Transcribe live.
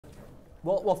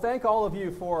Well, thank all of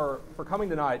you for coming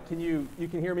tonight. You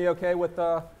can hear me okay with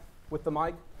the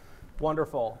mic?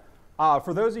 Wonderful.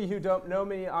 For those of you who don't know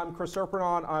me, I'm Chris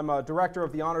Serpenon. I'm a director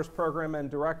of the Honors Program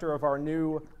and director of our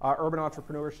new Urban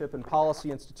Entrepreneurship and Policy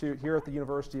Institute here at the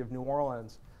University of New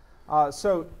Orleans.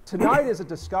 So tonight is a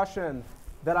discussion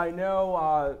that I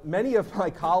know many of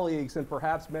my colleagues and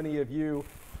perhaps many of you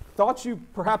thought you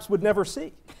perhaps would never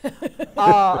see.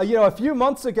 A few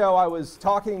months ago, I was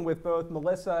talking with both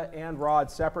Melissa and Rod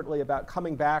separately about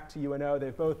coming back to UNO.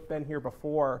 They've both been here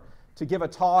before to give a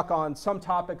talk on some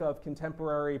topic of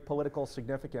contemporary political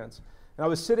significance. And I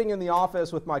was sitting in the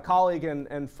office with my colleague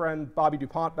and friend Bobby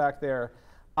DuPont back there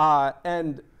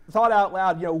and thought out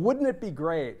loud, wouldn't it be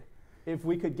great if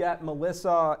we could get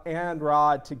Melissa and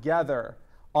Rod together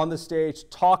on the stage,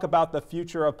 talk about the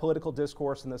future of political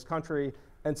discourse in this country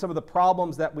and some of the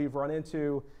problems that we've run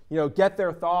into, get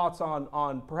their thoughts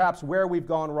on perhaps where we've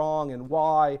gone wrong and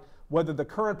why, whether the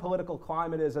current political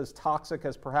climate is as toxic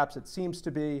as perhaps it seems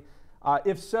to be.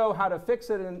 If so, how to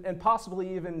fix it and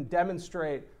possibly even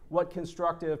demonstrate what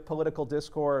constructive political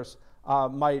discourse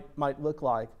might look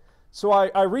like. So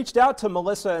I reached out to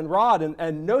Melissa and Rod,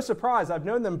 and no surprise, I've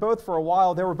known them both for a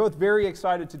while. They were both very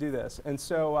excited to do this, and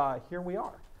so here we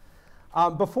are.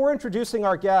 Before introducing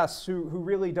our guests, who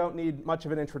really don't need much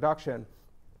of an introduction,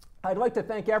 I'd like to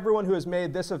thank everyone who has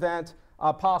made this event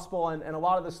possible and a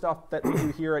lot of the stuff that we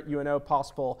do here at UNO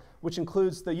possible, which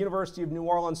includes the University of New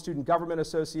Orleans Student Government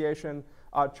Association,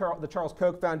 the Charles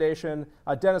Koch Foundation,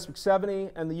 Dennis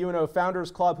McSeveny, and the UNO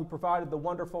Founders Club, who provided the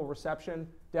wonderful reception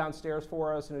downstairs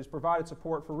for us and who's provided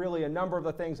support for really a number of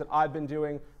the things that I've been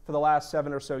doing for the last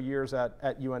 7 or so years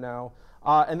at UNO.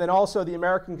 And then also the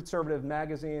American Conservative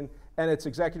Magazine and its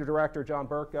executive director, John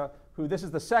Burka, who this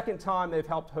is the second time they've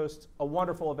helped host a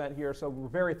wonderful event here. So we're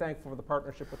very thankful for the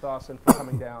partnership with us and for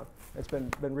coming down. It's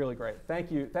been really great.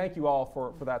 Thank you all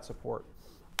for that support.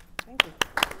 Thank you.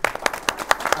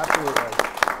 Absolutely.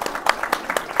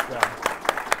 Yeah.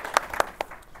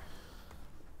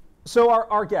 So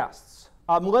our guests.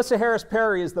 Melissa Harris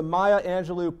Perry is the Maya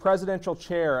Angelou Presidential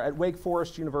Chair at Wake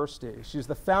Forest University. She's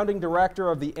the founding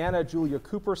director of the Anna Julia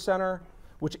Cooper Center,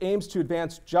 which aims to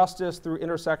advance justice through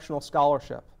intersectional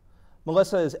scholarship.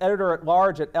 Melissa is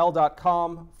editor-at-large at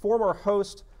Elle.com, former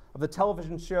host of the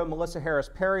television show Melissa Harris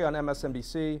Perry on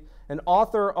MSNBC, and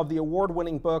author of the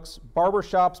award-winning books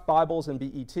Barbershops, Bibles, and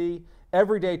BET,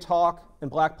 Everyday Talk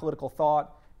and Black Political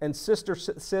Thought, and Sister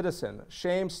Citizen,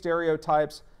 Shame,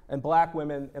 Stereotypes, and Black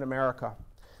Women in America.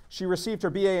 She received her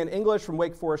BA in English from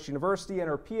Wake Forest University and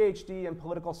her PhD in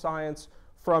political science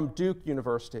from Duke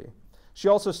University. She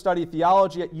also studied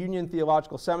theology at Union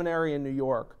Theological Seminary in New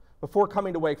York. Before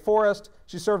coming to Wake Forest,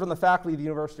 she served on the faculty of the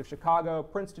University of Chicago,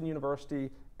 Princeton University,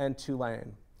 and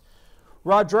Tulane.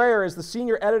 Rod Dreher is the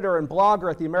senior editor and blogger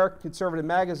at the American Conservative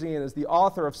Magazine and is the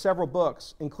author of several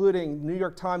books, including New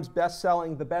York Times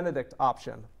best-selling The Benedict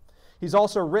Option. He's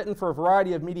also written for a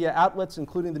variety of media outlets,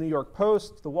 including the New York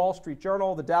Post, the Wall Street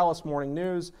Journal, the Dallas Morning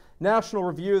News, National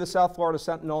Review, the South Florida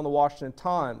Sentinel, and the Washington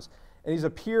Times. And he's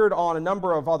appeared on a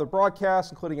number of other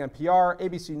broadcasts, including NPR,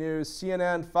 ABC News,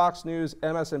 CNN, Fox News,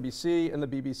 MSNBC, and the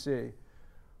BBC.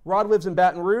 Rod lives in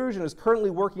Baton Rouge and is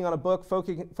currently working on a book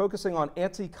focusing on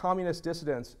anti-communist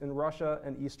dissidents in Russia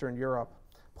and Eastern Europe.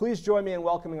 Please join me in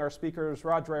welcoming our speakers,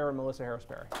 Rod Dreher and Melissa Harris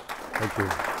Perry. Thank you.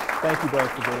 Thank you both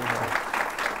for being here.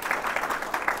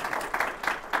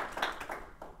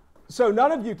 So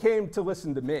none of you came to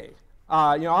listen to me.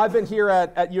 I've been here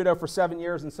at UNO for 7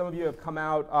 years, and some of you have come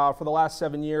out for the last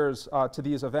 7 years to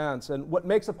these events. And what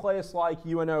makes a place like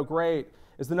UNO great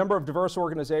is the number of diverse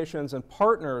organizations and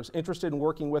partners interested in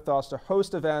working with us to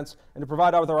host events and to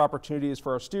provide other opportunities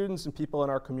for our students and people in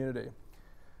our community.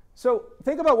 So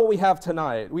think about what we have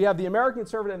tonight. We have the American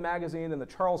Conservative Magazine and the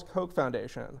Charles Koch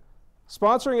Foundation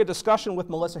sponsoring a discussion with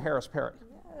Melissa Harris Perry.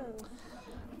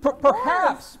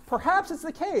 Perhaps it's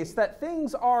the case that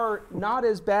things are not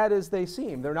as bad as they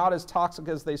seem. They're not as toxic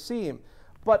as they seem.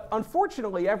 But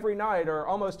unfortunately, every night, or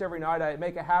almost every night, I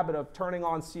make a habit of turning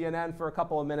on CNN for a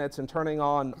couple of minutes and turning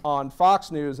on Fox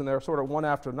News, and they're sort of one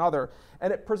after another.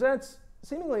 And it presents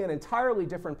seemingly an entirely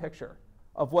different picture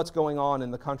of what's going on in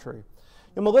the country.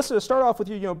 And Melissa, to start off with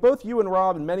you, both you and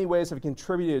Rob in many ways have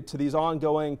contributed to these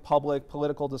ongoing public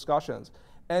political discussions.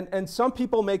 And some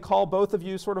people may call both of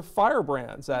you sort of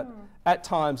firebrands at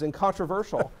times and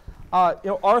controversial.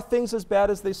 Are things as bad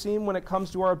as they seem when it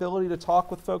comes to our ability to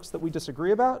talk with folks that we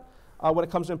disagree about, when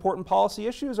it comes to important policy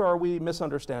issues, or are we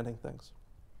misunderstanding things?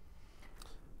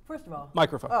 First of all.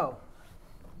 Microphone. Oh.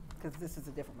 because this is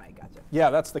a different mic. Gotcha. Yeah,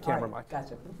 that's the camera mic.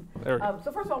 Gotcha. There we go.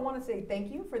 So first of all, I want to say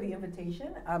thank you for the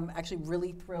invitation. I'm actually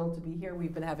really thrilled to be here.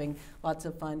 We've been having lots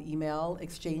of fun email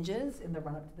exchanges in the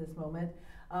run-up to this moment.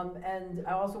 And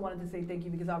I also wanted to say thank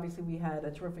you because obviously we had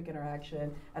a terrific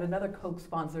interaction at another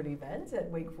Koch-sponsored event at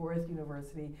Wake Forest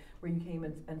University where you came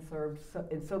and served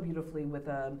so beautifully with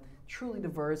a truly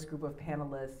diverse group of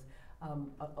panelists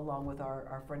along with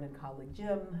our friend and colleague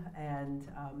Jim and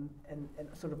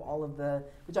sort of all of the,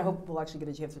 which I hope we'll actually get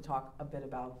a chance to talk a bit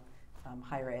about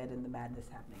higher ed and the madness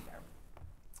happening there.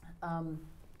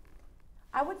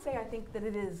 I would say I think that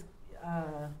it is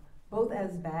both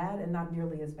as bad and not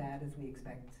nearly as bad as we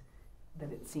expect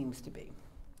that it seems to be.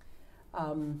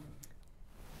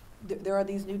 There are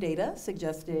these new data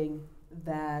suggesting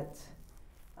that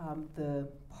the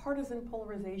partisan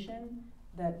polarization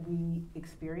that we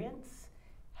experience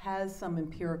has some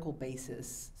empirical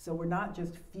basis. So we're not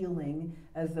just feeling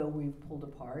as though we've pulled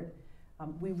apart.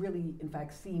 We really, in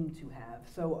fact, seem to have.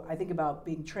 So I think about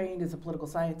being trained as a political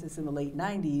scientist in the late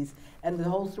 90s, and the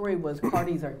whole story was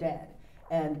parties are dead.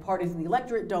 And parties in the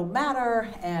electorate don't matter,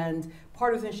 and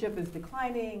partisanship is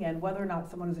declining, and whether or not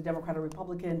someone is a Democrat or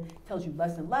Republican tells you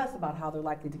less and less about how they're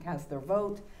likely to cast their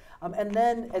vote. And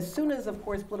then as soon as, of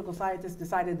course, political scientists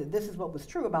decided that this is what was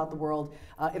true about the world,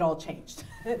 it all changed.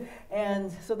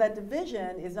 And so that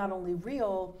division is not only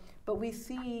real, but we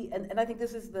see, and I think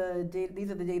this is the data,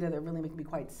 these are the data that really make me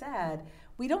quite sad.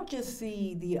 We don't just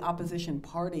see the opposition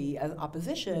party as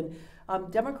opposition.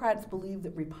 Democrats believe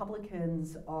that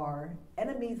Republicans are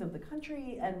enemies of the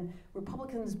country, and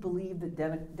Republicans believe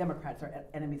that Democrats are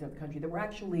enemies of the country, that we're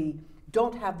actually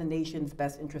don't have the nation's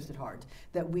best interest at heart,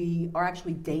 that we are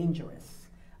actually dangerous.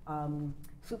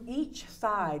 So each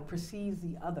side perceives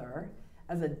the other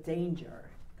as a danger.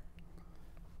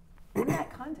 In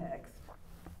that context,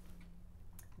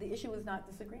 the issue is not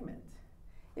disagreement.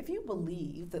 If you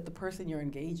believe that the person you're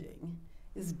engaging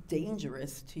is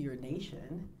dangerous to your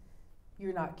nation,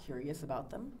 you're not curious about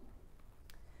them,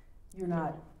 you're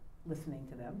not listening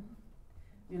to them,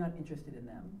 you're not interested in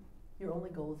them, your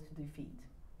only goal is to defeat.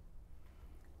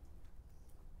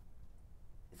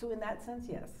 So in that sense,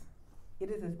 yes, it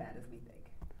is as bad as we think.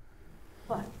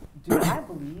 But do I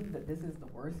believe that this is the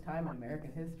worst time in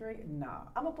American history? No.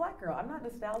 I'm a black girl. I'm not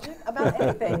nostalgic about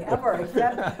anything ever,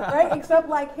 except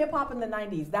like hip hop in the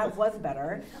 90s. That was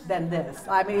better than this.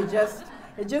 I mean, it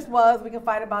just was. We can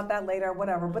fight about that later,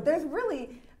 whatever. But there's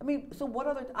really, I mean, so what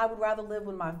other, I would rather live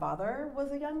when my father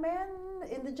was a young man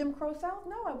in the Jim Crow South?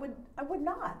 No, I would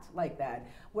not like that.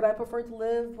 Would I prefer to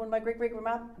live when my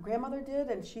great-great-grandmother did,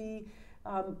 and she,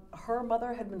 her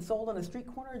mother had been sold on a street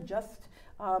corner just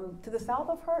to the south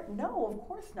of her? No, of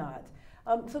course not.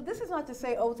 So this is not to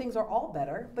say, oh, things are all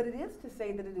better, but it is to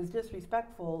say that it is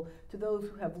disrespectful to those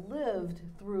who have lived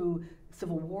through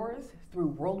civil wars, through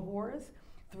world wars,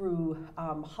 through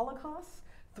Holocausts,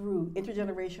 through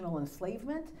intergenerational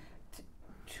enslavement,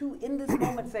 to in this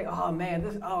moment say, oh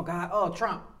man, oh God, oh,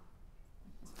 Trump.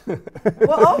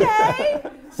 Well, okay,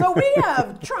 so we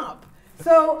have Trump.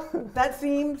 So that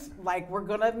seems like we're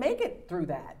gonna make it through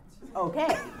that.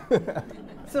 Okay.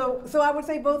 So I would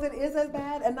say both it is as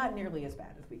bad and not nearly as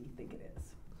bad as we think it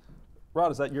is.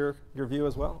 Rod, is that your view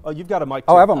as well? Oh, you've got a mic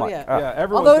too. Oh, I have a mic. Yeah,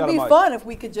 everyone's Although got it'd a be mic. fun if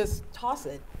we could just toss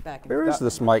it back. Where is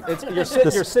this mic?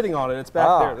 You're sitting on it. It's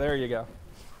back there. There you go.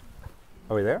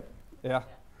 Are we there? Yeah.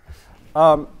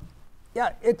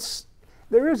 Yeah,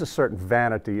 there is a certain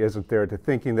vanity, isn't there, to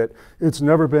thinking that it's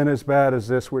never been as bad as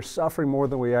this. We're suffering more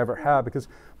than we ever have, because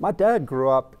my dad grew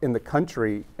up in the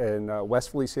country in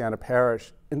West Feliciana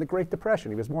Parish in the Great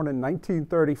Depression. He was born in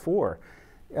 1934.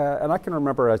 And I can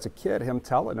remember as a kid him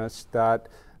telling us that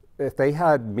if they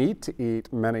had meat to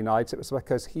eat many nights, it was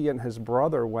because he and his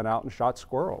brother went out and shot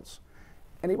squirrels.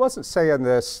 And he wasn't saying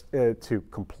this to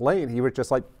complain. He was just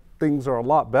like, things are a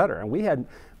lot better. And we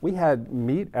had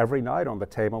meat every night on the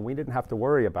table, and we didn't have to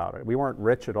worry about it. We weren't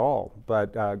rich at all,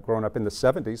 but growing up in the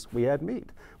 70s, we had meat.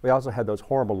 We also had those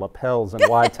horrible lapels and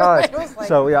wide ties. Like,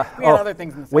 so yeah, we had other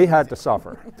things in the 70s. We had to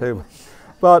suffer too.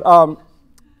 But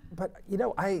you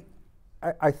know,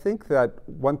 I think that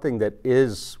one thing that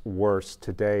is worse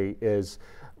today is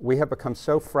we have become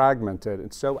so fragmented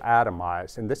and so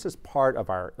atomized, and this is part of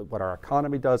what our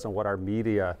economy does and what our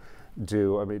media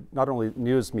do. I mean, not only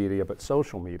news media, but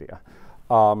social media.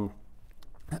 I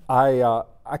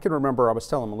can remember, I was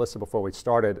telling Melissa before we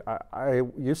started, I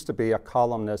used to be a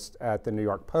columnist at the New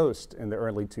York Post in the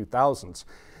early 2000s.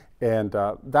 And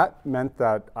that meant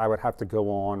that I would have to go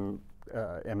on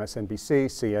MSNBC,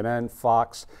 CNN,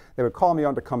 Fox. They would call me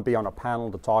on to come be on a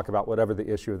panel to talk about whatever the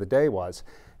issue of the day was.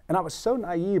 And I was so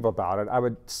naive about it. I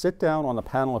would sit down on a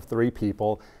panel of 3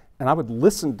 people, and I would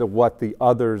listen to what the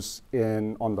others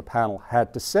on the panel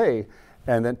had to say,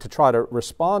 and then to try to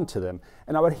respond to them.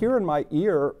 And I would hear in my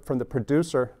ear from the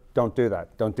producer, don't do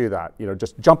that, don't do that. You know,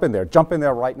 just jump in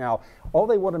there right now. All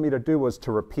they wanted me to do was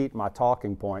to repeat my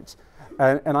talking points.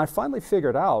 And I finally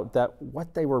figured out that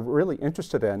what they were really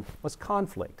interested in was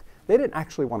conflict. They didn't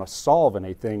actually want to solve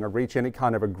anything or reach any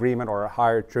kind of agreement or a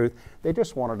higher truth. They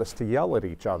just wanted us to yell at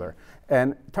each other.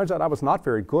 And it turns out I was not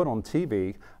very good on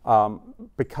TV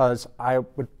because I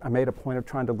made a point of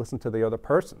trying to listen to the other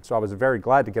person. So I was very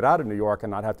glad to get out of New York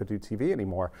and not have to do TV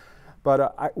anymore.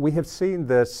 But we have seen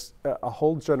this, a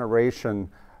whole generation,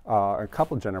 a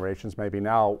couple generations maybe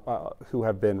now, who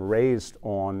have been raised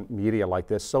on media like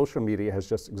this. Social media has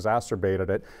just exacerbated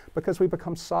it because we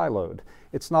become siloed.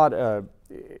 It's not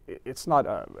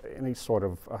any sort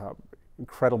of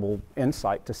incredible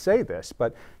insight to say this,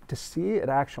 but to see it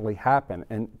actually happen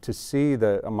and to see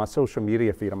on my social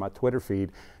media feed, on my Twitter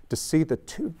feed, to see the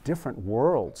two different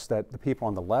worlds that the people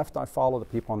on the left I follow, the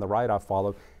people on the right I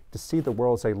follow, to see the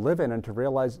worlds they live in and to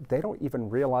realize they don't even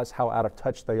realize how out of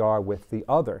touch they are with the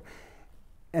other.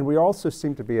 And we also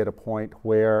seem to be at a point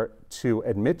where to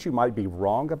admit you might be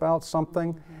wrong about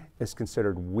something is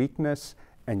considered weakness,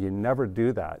 and you never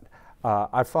do that.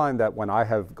 I find that when I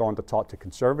have gone to talk to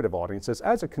conservative audiences,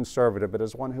 as a conservative, but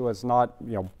as one who is not,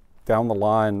 down the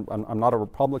line, I'm not a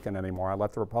Republican anymore. I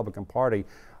left the Republican Party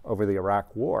over the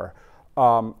Iraq War.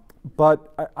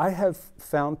 But I have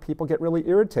found people get really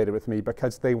irritated with me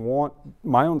because they want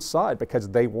my own side, because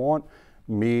they want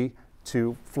me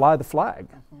to fly the flag,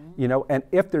 and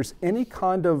if there's any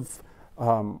kind of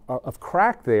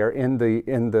crack there in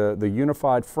the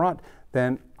unified front,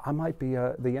 then I might be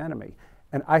the enemy.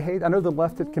 And I know the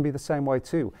left it can be the same way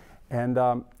too. And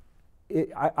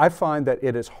I find that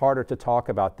it is harder to talk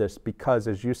about this because,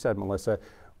 as you said, Melissa,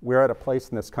 we're at a place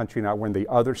in this country now when the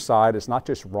other side is not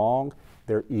just wrong,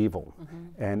 they're evil.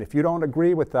 And if you don't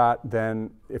agree with that,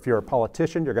 then if you're a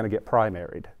politician, you're going to get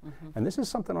primaried. And this is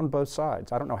something on both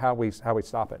sides. I don't know how we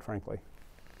stop it, frankly.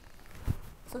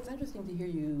 So it's interesting to hear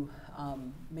you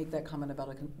make that comment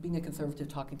about being a conservative,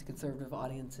 talking to conservative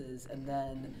audiences, and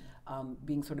then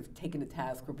being sort of taken to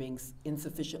task for being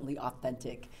insufficiently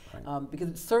authentic. Right. Because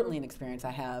it's certainly an experience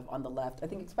I have on the left. I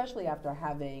think especially after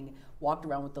having walked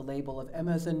around with the label of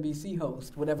MSNBC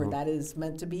host, whatever that is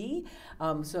meant to be.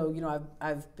 So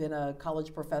I've been a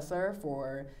college professor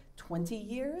for 20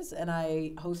 years, and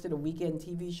I hosted a weekend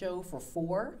TV show for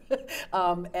 4,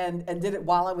 and did it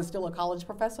while I was still a college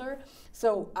professor.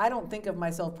 So I don't think of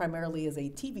myself primarily as a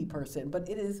TV person, but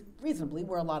it is reasonably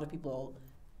where a lot of people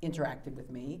interacted with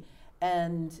me.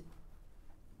 And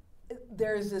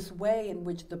there's this way in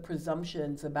which the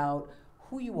presumptions about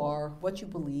who you are, what you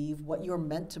believe, what you're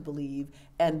meant to believe,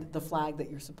 and the flag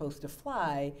that you're supposed to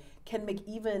fly can make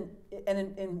even,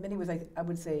 and in many ways I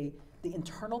would say, the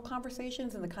internal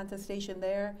conversations and the contestation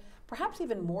there, perhaps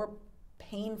even more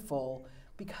painful,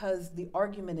 because the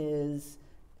argument is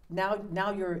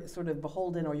now you're sort of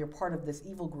beholden, or you're part of this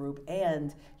evil group,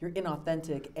 and you're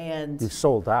inauthentic, and you've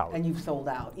sold out. And you've sold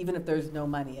out, even if there's no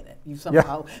money in it. You've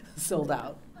somehow sold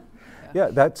out. Yeah,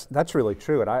 that's really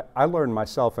true. And I learned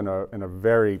myself in a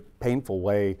very painful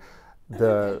way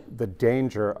the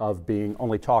danger of being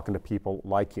only talking to people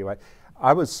like you.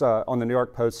 I was on the New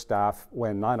York Post staff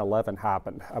when 9/11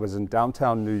 happened. I was in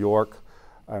downtown New York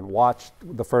and watched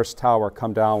the first tower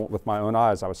come down with my own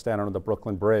eyes. I was standing on the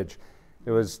Brooklyn Bridge. It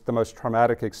was the most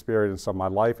traumatic experience of my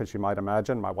life, as you might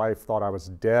imagine. My wife thought I was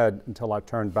dead until I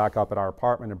turned back up at our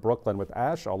apartment in Brooklyn with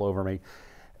ash all over me.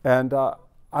 And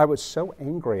I was so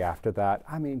angry after that.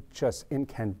 I mean, just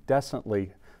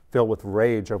incandescently filled with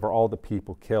rage over all the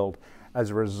people killed. As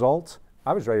a result,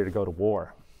 I was ready to go to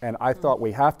war. And I thought,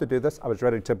 we have to do this. I was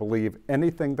ready to believe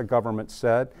anything the government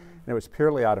said, and it was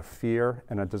purely out of fear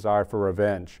and a desire for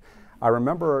revenge. I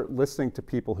remember listening to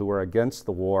people who were against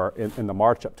the war in the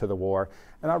march up to the war,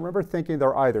 and I remember thinking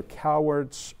they're either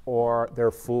cowards or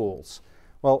they're fools.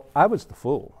 Well, I was the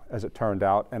fool, as it turned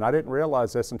out, and I didn't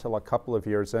realize this until a couple of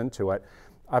years into it.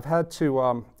 I've had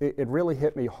to, it really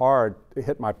hit me hard, it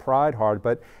hit my pride hard,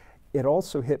 but it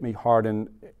also hit me hard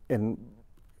in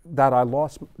that I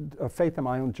lost faith in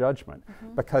my own judgment,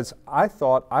 because I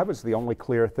thought I was the only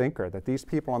clear thinker, that these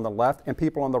people on the left and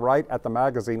people on the right at the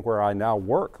magazine where I now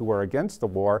work who are against the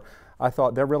war, I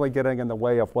thought they're really getting in the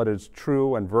way of what is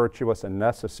true and virtuous and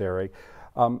necessary.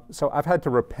 So I've had to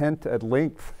repent at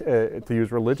length, to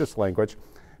use religious language,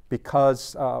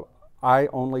 because I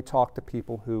only talked to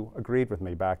people who agreed with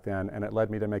me back then, and it led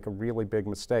me to make a really big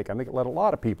mistake. I think it led a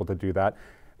lot of people to do that.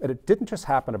 And it didn't just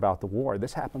happen about the war.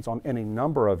 This happens on any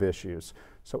number of issues.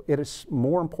 So it is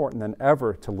more important than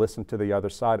ever to listen to the other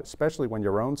side, especially when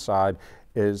your own side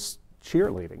is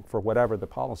cheerleading for whatever the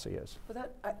policy is.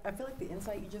 But I feel like the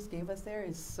insight you just gave us there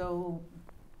is so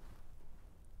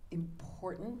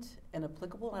important and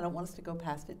applicable. I don't want us to go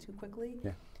past it too quickly.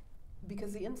 Yeah.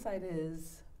 Because the insight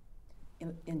is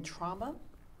in trauma,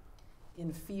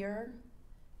 in fear,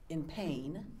 in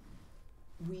pain,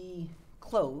 we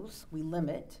close, we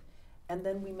limit, and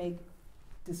then we make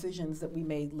decisions that we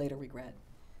may later regret.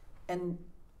 And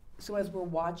so as we're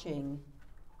watching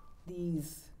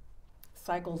these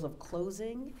cycles of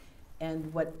closing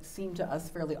and what seem to us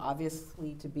fairly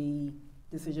obviously to be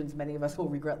decisions many of us will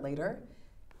regret later,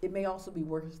 it may also be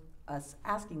worth us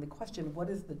asking the question, what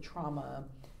is the trauma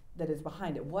that is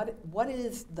behind it? What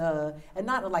is the, and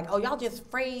not like, oh, y'all just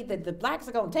afraid that the blacks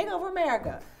are gonna take over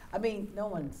America. I mean, no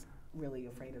one's really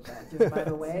afraid of that, just by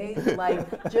the way.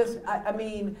 Like, just, I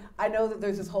mean, I know that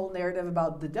there's this whole narrative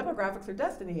about the demographics are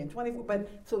destiny and 24, but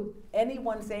so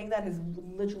anyone saying that has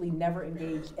literally never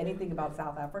engaged anything about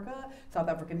South Africa, South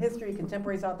African history,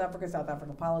 contemporary South Africa, South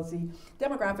African policy.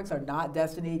 Demographics are not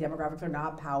destiny, demographics are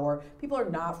not power. People are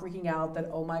not freaking out that,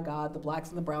 oh my God, the blacks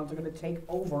and the browns are gonna take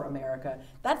over America.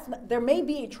 That's not, there may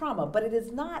be a trauma, but it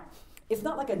is not, it's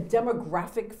not like a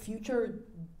demographic future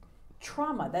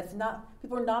trauma. That's not,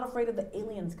 people are not afraid of the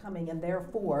aliens coming, and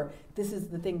therefore this is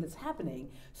the thing that's happening.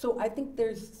 So I think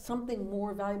there's something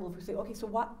more valuable if we say, okay, so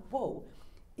what, whoa,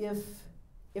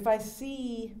 if I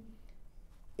see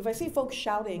folks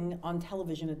shouting on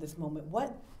television at this moment,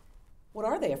 what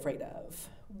are they afraid of?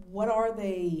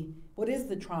 What is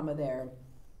the trauma there?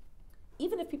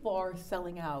 Even if people are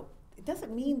selling out, it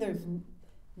doesn't mean there's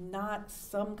not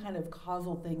some kind of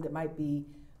causal thing that might be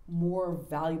more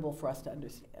valuable for us to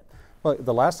understand. Well,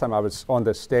 the last time I was on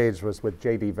this stage was with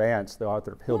J.D. Vance, the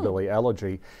author of Hillbilly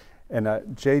Elegy. And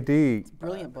J.D., it's a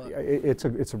brilliant book.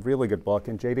 It's a really good book,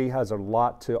 and J.D. has a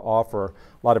lot to offer,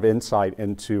 a lot of insight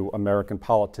into American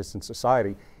politics and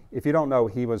society. If you don't know,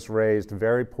 he was raised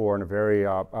very poor in a very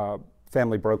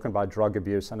family broken by drug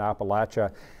abuse in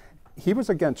Appalachia. He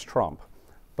was against Trump,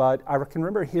 but I can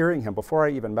remember hearing him, before I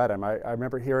even met him, I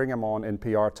remember hearing him on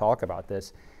NPR talk about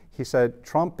this. He said,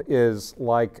 Trump is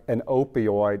like an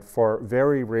opioid for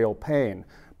very real pain,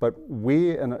 but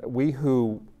we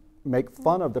who make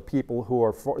fun of the people who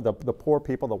are for, the poor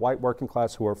people, the white working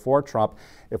class who are for Trump,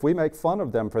 if we make fun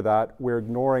of them for that, we're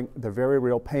ignoring the very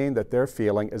real pain that they're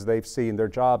feeling as they've seen their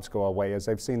jobs go away, as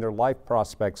they've seen their life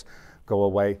prospects go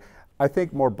away. I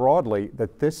think more broadly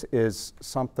that this is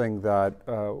something that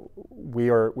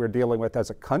we're dealing with as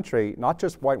a country, not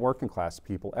just white working class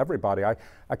people, everybody.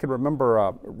 I can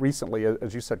remember recently,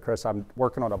 as you said, Chris, I'm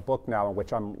working on a book now in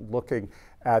which I'm looking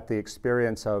at the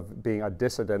experience of being a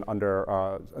dissident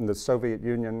under in the Soviet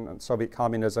Union and Soviet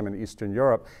communism in Eastern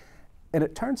Europe. And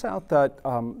it turns out that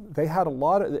they had a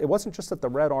lot of, it wasn't just that the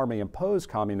Red Army imposed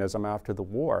communism after the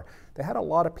war. They had a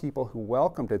lot of people who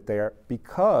welcomed it there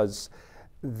because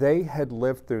they had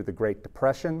lived through the Great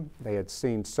Depression. They had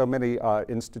seen so many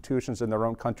institutions in their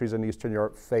own countries in Eastern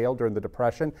Europe fail during the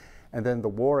Depression. And then the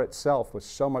war itself was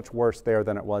so much worse there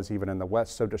than it was even in the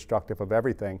West, so destructive of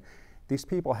everything. These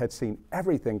people had seen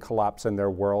everything collapse in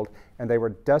their world, and they were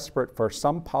desperate for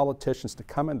some politicians to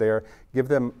come in there, give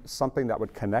them something that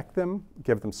would connect them,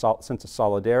 give them a sense of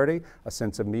solidarity, a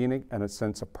sense of meaning, and a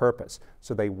sense of purpose.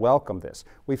 So they welcomed this.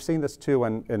 We've seen this too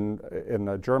in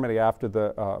Germany after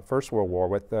the First World War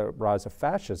with the rise of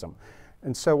fascism.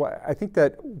 And so I think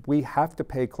that we have to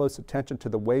pay close attention to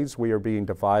the ways we are being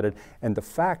divided and the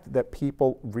fact that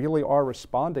people really are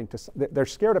responding to, they're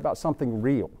scared about something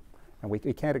real. And we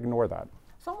can't ignore that.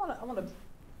 So I want to,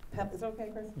 is that okay,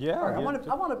 Chris? Yeah. Right, I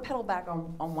want to pedal back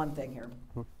on one thing here.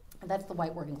 And that's the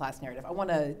white working class narrative. I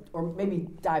want to, or maybe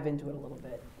dive into it a little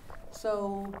bit.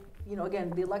 So, you know,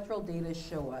 again, the electoral data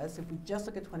show us, if we just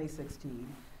look at 2016,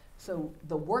 so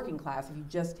the working class, if you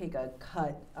just take a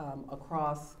cut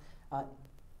across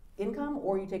income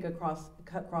or you take a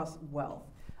cut across wealth,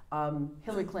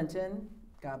 Hillary Clinton,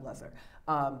 God bless her,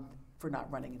 for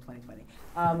not running in 2020.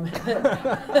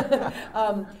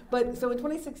 But so in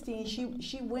 2016,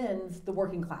 she wins the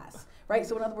working class, right?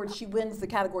 So in other words, she wins the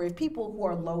category of people who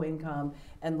are low income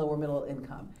and lower middle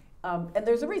income. And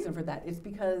there's a reason for that. It's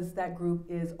because that group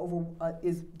is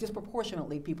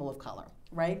disproportionately people of color,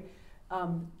 right?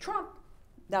 Trump,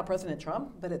 now President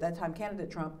Trump, but at that time candidate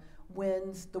Trump,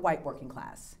 wins the white working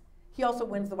class. He also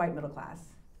wins the white middle class.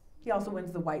 He also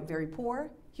wins the white very poor.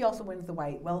 He also wins the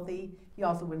white wealthy. He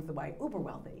also wins the white uber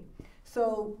wealthy.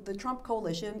 So the Trump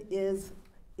coalition is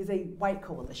a white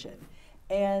coalition.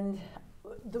 And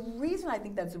the reason I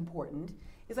think that's important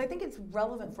is I think it's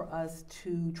relevant for us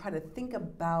to try to think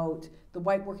about the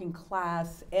white working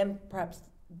class and perhaps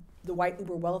the white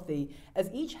uber wealthy as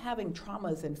each having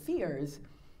traumas and fears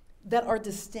that are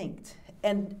distinct.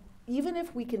 And even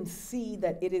if we can see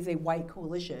that it is a white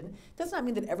coalition, does not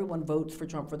mean that everyone votes for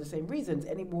Trump for the same reasons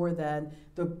any more than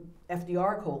the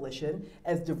FDR coalition,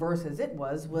 as diverse as it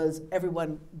was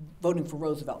everyone voting for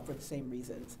Roosevelt for the same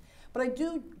reasons. But I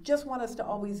do just want us to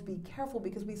always be careful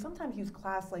because we sometimes use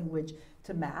class language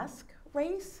to mask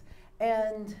race.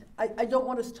 And I don't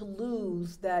want us to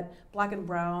lose that black and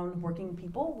brown working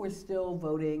people were still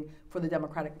voting for the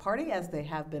Democratic Party as they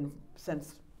have been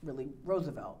since really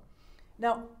Roosevelt.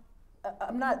 Now,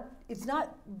 it's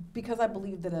not because I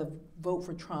believe that a vote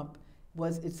for Trump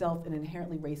was itself an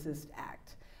inherently racist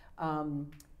act.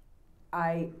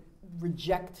 I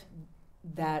reject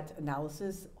that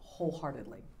analysis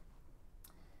wholeheartedly.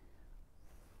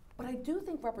 But I do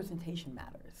think representation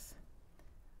matters.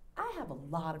 I have a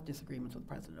lot of disagreements with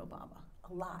President Obama,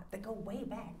 a lot, that go way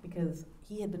back because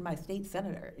he had been my state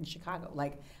senator in Chicago.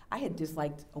 Like, I had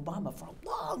disliked Obama for a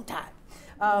long time.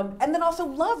 And then also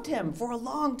loved him for a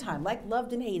long time, like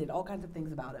loved and hated, all kinds of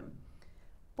things about him.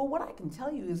 But what I can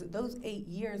tell you is that those 8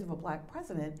 years of a black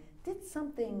president did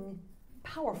something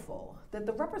powerful, that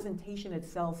the representation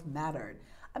itself mattered.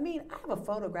 I mean, I have a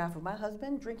photograph of my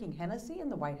husband drinking Hennessy in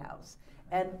the White House.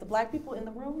 And the black people in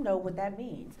the room know what that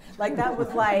means. Like, that was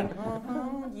like,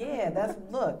 yeah,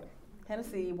 look,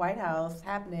 Hennessy, White House,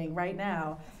 happening right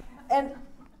now. And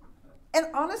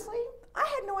honestly, I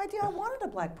had no idea I wanted a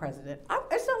black president.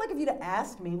 It's not like if you'd have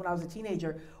asked me when I was a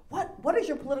teenager, what is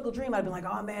your political dream? I'd be like,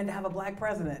 oh man, to have a black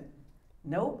president.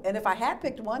 Nope. And if I had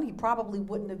picked one, he probably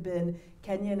wouldn't have been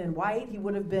Kenyan and white. He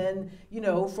would have been,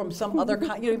 from some other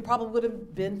kind. He probably would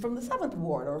have been from the 7th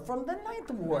Ward or from the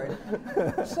 9th Ward.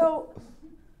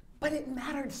 But it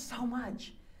mattered so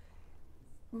much.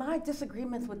 My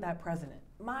disagreements with that president,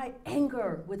 my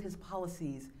anger with his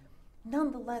policies,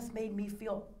 nonetheless made me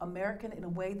feel American in a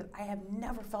way that I have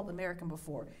never felt American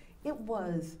before. It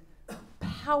was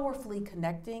powerfully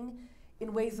connecting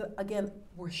in ways that, again,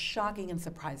 were shocking and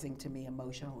surprising to me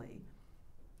emotionally.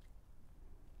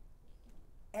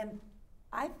 And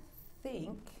I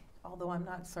think, although I'm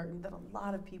not certain, that a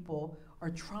lot of people are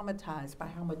traumatized by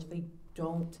how much they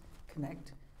don't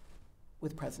connect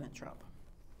with President Trump.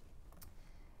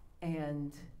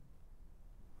 And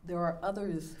there are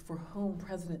others for whom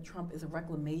President Trump is a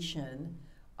reclamation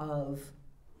of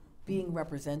being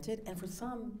represented, and for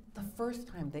some, the first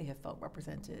time they have felt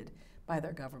represented by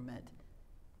their government.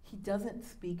 He doesn't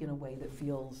speak in a way that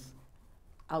feels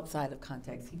outside of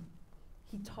context.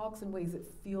 He talks in ways that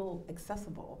feel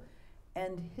accessible,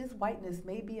 and his whiteness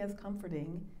may be as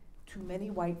comforting to many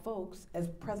white folks as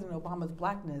President Obama's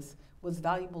blackness was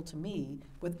valuable to me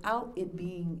without it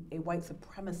being a white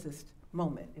supremacist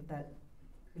moment, if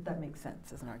that makes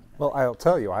sense as an argument. Well, I'll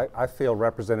tell you, I feel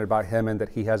represented by him in that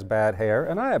he has bad hair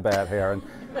and I have bad hair, and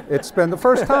it's been the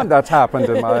first time that's happened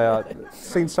in my,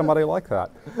 seen somebody like that.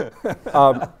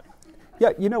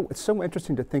 Yeah, it's so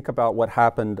interesting to think about what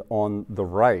happened on the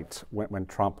right when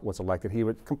Trump was elected. He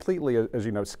would completely, as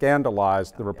you know,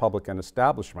 scandalized the Republican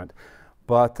establishment.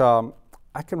 But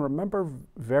I can remember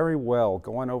very well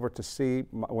going over to see,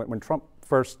 when Trump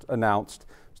first announced,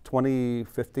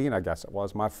 2015 I guess it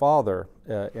was, my father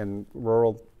in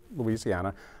rural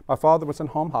Louisiana. My father was in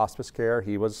home hospice care.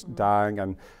 He was dying,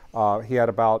 and he had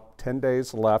about 10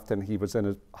 days left, and he was in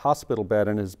a hospital bed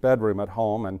in his bedroom at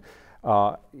home, and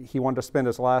he wanted to spend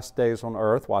his last days on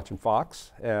earth watching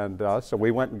Fox, and so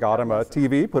we went and got him a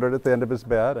TV, put it at the end of his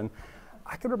bed, and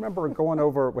I can remember going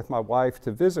over with my wife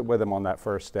to visit with him on that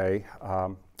first day.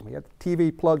 We had the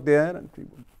TV plugged in and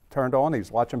turned on. He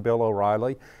was watching Bill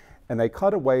O'Reilly, and they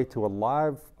cut away to a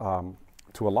live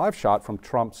shot from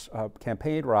Trump's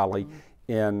campaign rally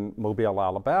in Mobile,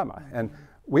 Alabama. And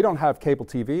we don't have cable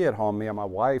TV at home, me and my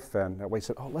wife, and we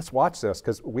said, oh, let's watch this,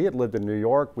 because we had lived in New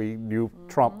York. We knew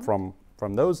Trump from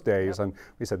those days, and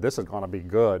we said, this is going to be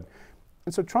good.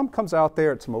 And so Trump comes out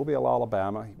there, it's Mobile,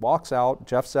 Alabama. He walks out,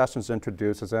 Jeff Sessions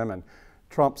introduces him, and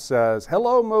Trump says,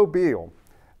 hello, Mobile.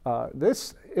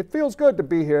 It feels good to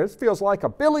be here. It feels like a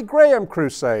Billy Graham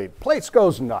crusade. Place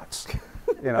goes nuts.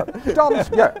 Yeah.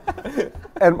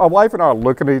 And my wife and I are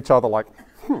looking at each other like,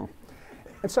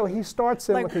 And so he starts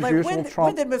in with his usual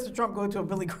Trump. When did Mr. Trump go to a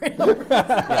Billy Graham?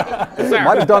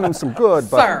 Might have done him some good,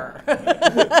 but. Sir.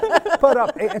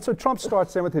 And so Trump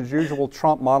starts in with his usual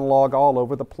Trump monologue all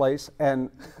over the place.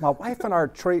 And my wife and I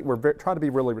we're trying to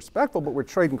be really respectful, but we're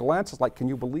trading glances like, can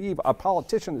you believe a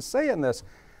politician is saying this?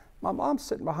 My mom's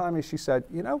sitting behind me. She said,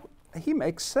 he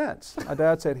makes sense. My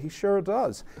dad said, he sure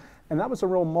does. And that was a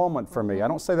real moment for me. I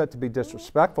don't say that to be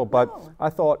disrespectful, but I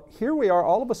thought, here we are,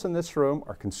 all of us in this room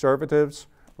are conservatives,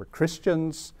 we're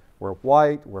Christians, we're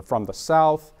white, we're from the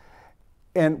South,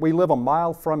 and we live a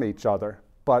mile from each other,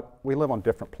 but we live on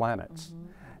different planets.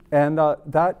 And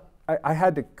I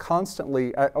had to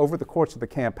constantly, over the course of the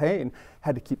campaign,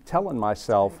 had to keep telling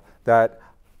myself that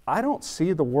I don't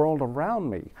see the world around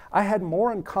me. I had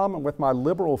more in common with my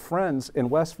liberal friends in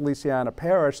West Feliciana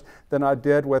Parish than I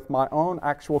did with my own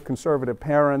actual conservative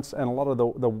parents and a lot of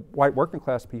the white working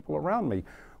class people around me,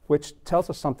 which tells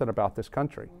us something about this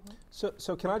country.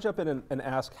 So can I jump in and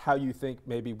ask how you think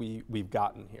maybe we've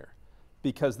gotten here?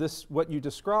 Because what you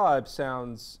describe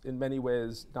sounds in many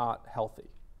ways not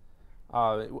healthy.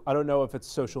 I don't know if it's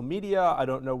social media. I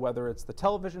don't know whether it's the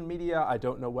television media. I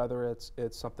don't know whether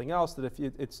it's something else. That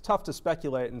it's tough to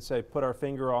speculate and say put our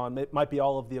finger on. It might be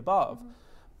all of the above,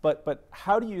 but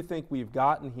how do you think we've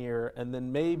gotten here? And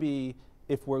then maybe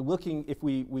if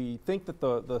we think that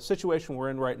the situation we're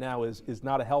in right now is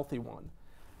not a healthy one,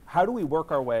 how do we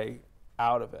work our way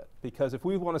out of it? Because if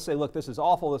we want to say, look, this is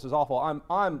awful,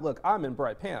 I'm in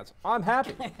bright pants. I'm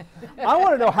happy. I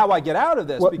want to know how I get out of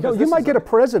this. Well, because you might get a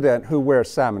president who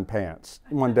wears salmon pants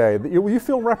one day. Will you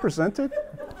feel represented?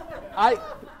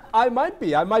 I might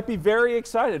be. I might be very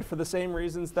excited for the same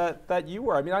reasons that you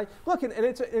were. I mean, look, and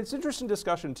it's interesting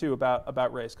discussion too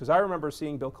about race, because I remember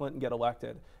seeing Bill Clinton get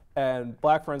elected, and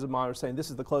black friends of mine were saying this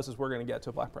is the closest we're going to get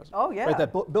to a black president. Oh yeah. Right,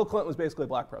 that Bill Clinton was basically a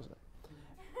black president.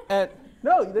 And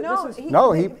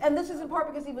and this is in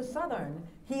part because he was Southern.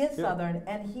 He is Southern,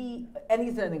 and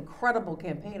he's an incredible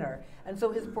campaigner. And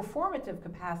so his performative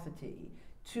capacity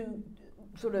to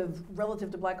sort of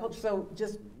relative to black culture. So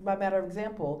just by matter of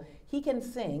example, he can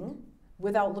sing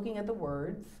without looking at the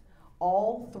words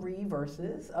all 3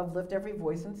 verses of "Lift Every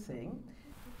Voice and Sing."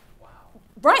 Wow.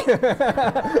 Right.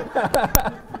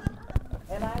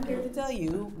 And I'm here to tell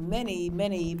you, many,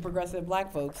 many progressive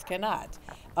black folks cannot.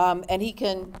 And he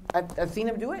can, I've seen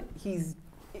him do it.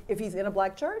 If he's in a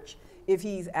black church, if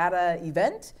he's at an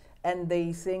event and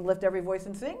they sing "Lift Every Voice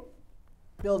and Sing,"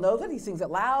 Bill knows it, he sings it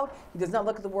loud, he does not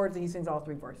look at the words, and he sings all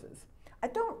 3 verses. I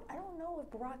don't know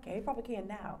if Barack can, he probably can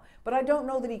now, but I don't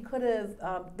know that he could have,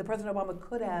 the President Obama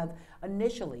could have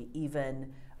initially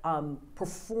even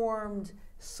performed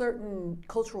certain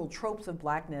cultural tropes of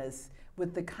blackness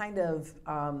with the kind of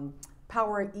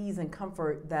power, ease, and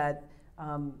comfort that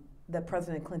that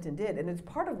President Clinton did. And it's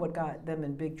part of what got them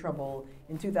in big trouble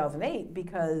in 2008,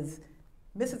 because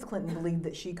Mrs. Clinton believed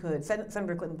that she could,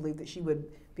 Senator Clinton believed that she would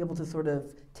be able to sort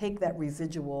of take that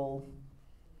residual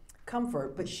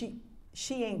comfort, but she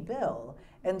ain't Bill.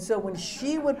 And so when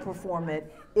she would perform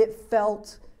it, it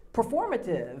felt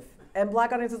performative. And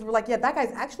black audiences were like, yeah, that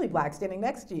guy's actually black standing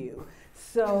next to you.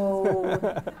 So...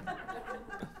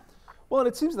 Well, and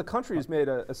it seems the country has made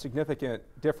a significant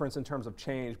difference in terms of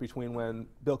change between when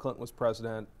Bill Clinton was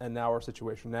president and now our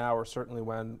situation now, or certainly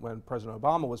when President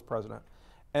Obama was president.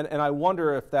 And I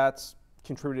wonder if that's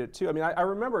contributed too. I mean, I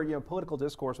remember, political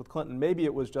discourse with Clinton, maybe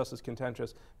it was just as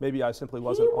contentious, maybe I simply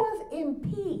wasn't. He was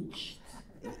impeached.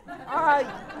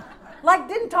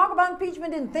 Didn't talk about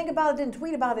impeachment, didn't think about it, didn't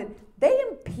tweet about it. They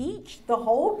impeached the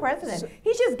whole president.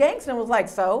 He's just gangster and was like,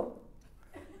 so?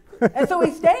 And so he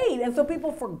stayed, and so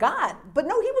people forgot. But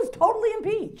no, he was totally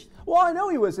impeached. Well, I know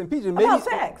he was impeached. About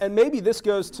sex. And maybe this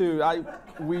goes to,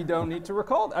 we don't need to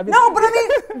recall. I mean, no, but I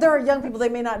mean, there are young people, they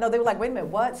may not know. They were like, wait a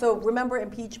minute, what? So remember,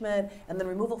 impeachment and then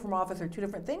removal from office are 2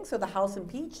 different things. So the House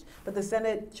impeached, but the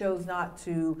Senate chose not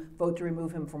to vote to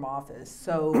remove him from office.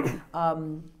 So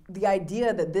the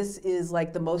idea that this is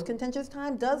like the most contentious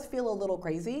time does feel a little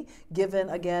crazy, given,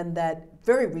 again, that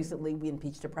very recently we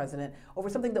impeached a president over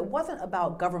something that wasn't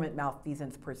about government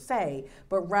malfeasance per se,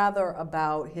 but rather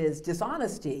about his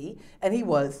dishonesty, and he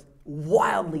was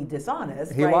wildly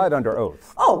dishonest. He lied under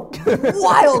oath. Oh,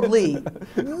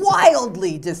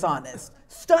 wildly dishonest.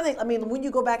 Stunning. I mean, when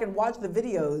you go back and watch the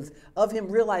videos of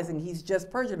him realizing he's just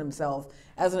perjured himself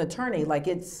as an attorney,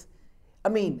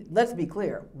 let's be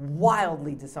clear,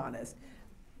 wildly dishonest.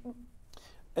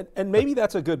 And maybe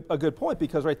that's a good point,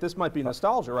 because this might be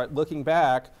nostalgia, right? Looking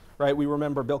back, right, we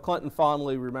remember Bill Clinton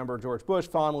fondly, we remember George Bush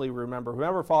fondly, we remember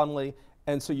whoever fondly,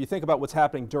 and so you think about what's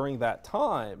happening during that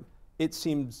time, it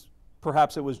seems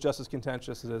perhaps it was just as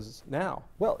contentious as it is now.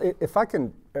 Well, if I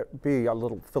can be a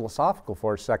little philosophical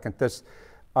for a second, this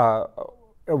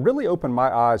it really opened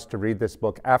my eyes to read this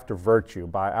book, After Virtue,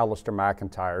 by Alistair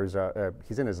McIntyre.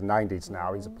 He's in his 90s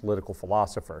now. He's a political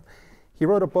philosopher. He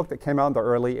wrote a book that came out in the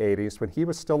early 80s when he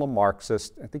was still a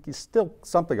Marxist. I think he's still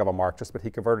something of a Marxist, but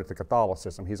he converted to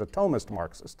Catholicism. He's a Thomist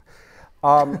Marxist.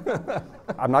 I'm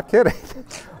not kidding.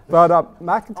 But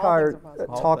McIntyre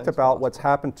talked about what's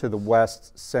happened to the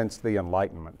West since the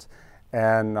Enlightenment.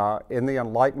 And in the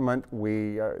Enlightenment,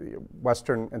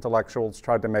 Western intellectuals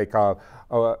tried to make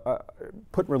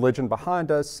put religion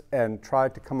behind us and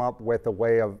tried to come up with a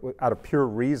way of, out of pure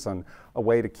reason, a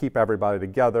way to keep everybody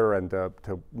together and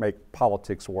to make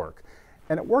politics work.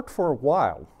 And it worked for a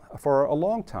while, for a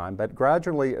long time, but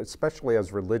gradually, especially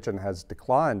as religion has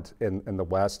declined in the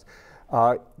West,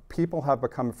 people have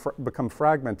become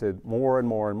fragmented more and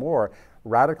more and more.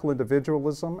 Radical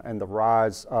individualism and the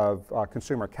rise of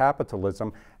consumer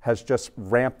capitalism has just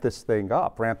ramped this thing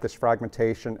up, ramped this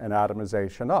fragmentation and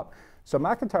atomization up. So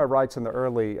McIntyre writes in the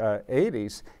early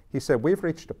 80s, he said, we've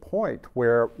reached a point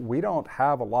where we don't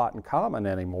have a lot in common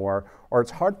anymore, or it's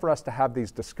hard for us to have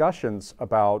these discussions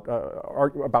about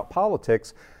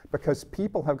politics because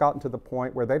people have gotten to the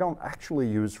point where they don't actually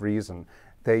use reason,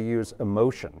 they use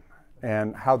emotion.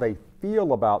 And how they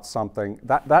feel about something,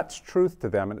 that's truth to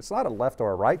them. And it's not a left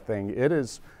or a right thing, it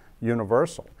is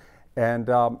universal. And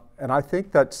I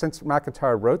think that since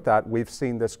McIntyre wrote that, we've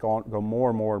seen this go more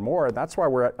and more and more. And that's why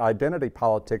we're at identity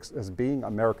politics as being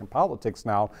American politics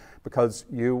now, because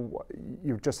you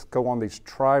just go on these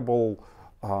tribal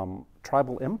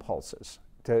impulses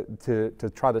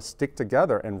to try to stick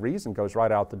together, and reason goes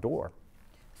right out the door.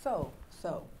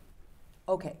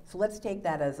 Okay, so let's take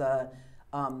that as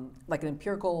like an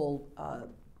empirical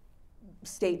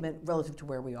statement relative to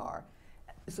where we are.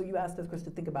 So you asked us, Chris, to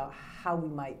think about how we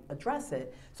might address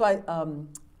it. So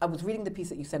I was reading the piece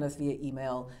that you sent us via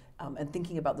email and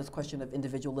thinking about this question of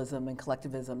individualism and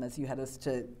collectivism as you had us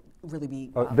to really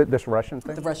be... this Russian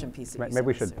thing? The Russian piece. That Maybe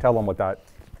we should tell them what that...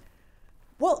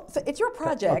 Well, so it's your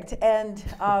project, and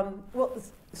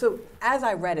so as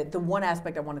I read it, the one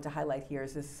aspect I wanted to highlight here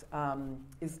is this,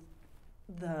 is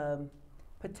the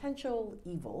potential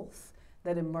evils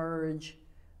that emerge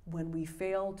when we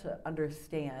fail to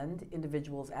understand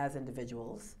individuals as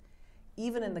individuals,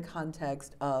 even in the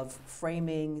context of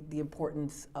framing the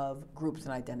importance of groups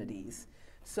and identities.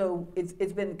 So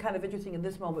it's been kind of interesting in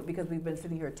this moment because we've been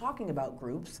sitting here talking about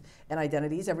groups and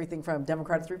identities, everything from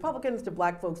Democrats to Republicans to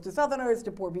black folks to Southerners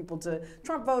to poor people to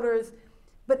Trump voters.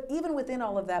 But even within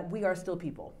all of that, we are still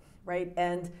people, right?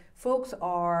 And folks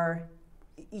are,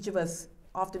 each of us,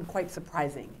 often quite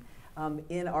surprising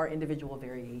in our individual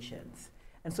variations.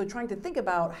 And so trying to think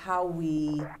about how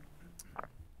we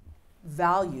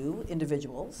value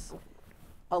individuals,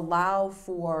 allow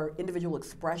for individual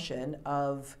expression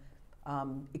of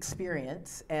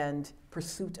experience and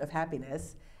pursuit of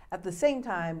happiness, at the same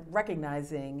time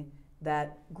recognizing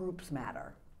that groups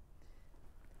matter.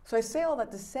 So I say all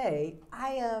that to say,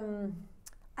 I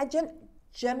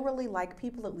generally like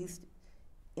people, at least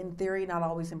in theory, not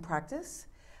always in practice.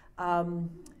 And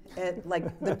like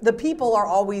the people are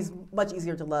always much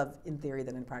easier to love in theory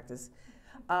than in practice.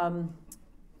 And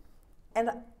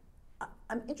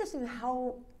I'm interested in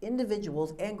how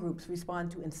individuals and groups respond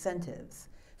to incentives.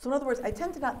 So in other words, I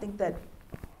tend to not think that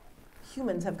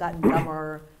humans have gotten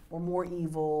dumber or more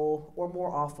evil or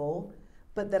more awful,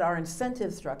 but that our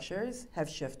incentive structures have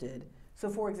shifted. So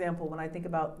for example, when I think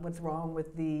about what's wrong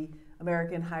with the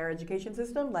American higher education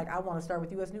system, like I want to start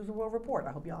with US News and World Report.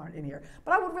 I hope y'all aren't in here.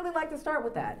 But I would really like to start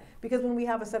with that, because when we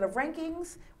have a set of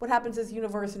rankings, what happens is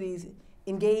universities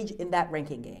engage in that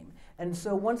ranking game. And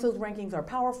so once those rankings are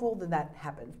powerful, then that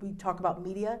happens. We talk about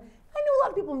media. I know a lot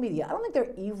of people in media. I don't think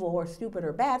they're evil or stupid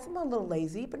or bad. Some are a little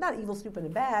lazy, but not evil, stupid,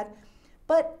 and bad.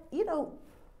 But, you know,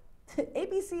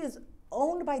 ABC is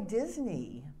owned by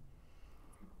Disney.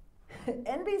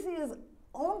 NBC is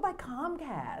owned by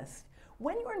Comcast.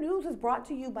 When your news is brought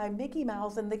to you by Mickey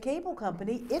Mouse and the cable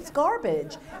company, it's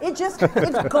garbage. It's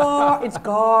garbage,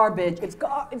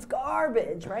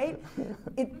 right?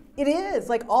 It is,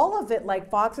 like all of it, like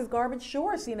Fox is garbage,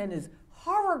 sure, CNN is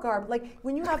horror garbage. Like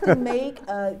when you have to make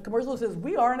a commercial that says,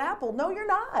 we are an Apple. No, you're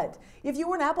not. If you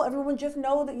were an Apple, everyone would just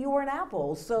know that you were an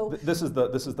Apple. So this is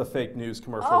the fake news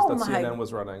commercials that CNN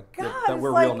was running. God, that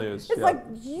were like, real news. It's like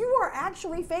you are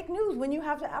actually fake news when you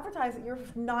have to advertise that you're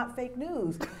not fake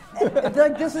news.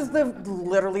 Like this is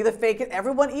literally the fake.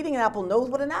 Everyone eating an apple knows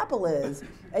what an apple is,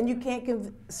 and you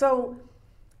can't.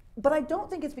 But I don't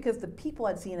think it's because the people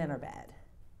at CNN are bad.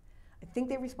 I think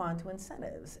they respond to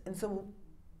incentives, and so.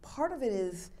 Part of it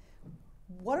is,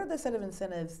 what are the set of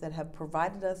incentives that have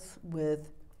provided us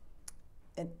with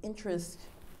an interest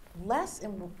less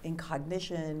in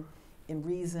cognition, in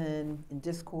reason, in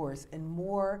discourse, and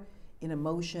more in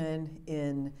emotion,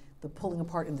 in the pulling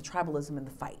apart, in the tribalism, and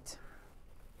the fight?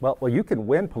 Well, you can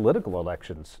win political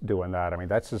elections doing that. I mean,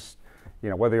 that's just,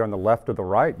 whether you're on the left or the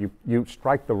right, you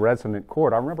strike the resonant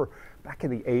chord. I remember back in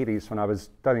the 80s when I was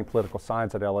studying political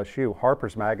science at LSU,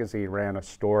 Harper's Magazine ran a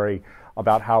story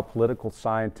about how political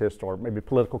scientists or maybe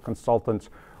political consultants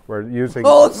were using...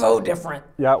 Oh, so different.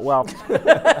 Yeah, well,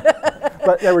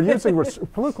 but they were using,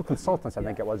 political consultants, I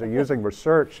think it was, are using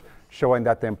research showing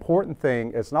that the important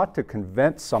thing is not to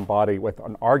convince somebody with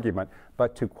an argument,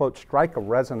 but to, quote, strike a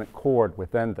resonant chord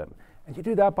within them. And you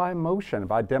do that by emotion,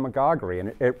 by demagoguery,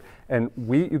 and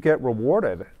you get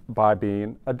rewarded by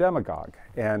being a demagogue.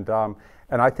 And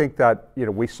I think that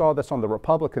we saw this on the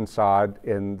Republican side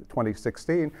in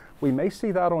 2016. We may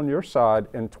see that on your side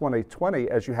in 2020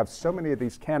 as you have so many of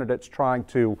these candidates trying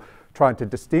to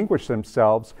distinguish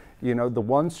themselves. The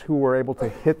ones who were able to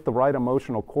hit the right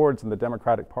emotional chords in the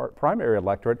Democratic primary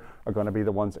electorate are going to be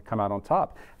the ones that come out on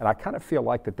top. And I kind of feel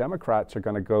like the Democrats are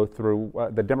going to go through,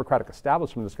 the Democratic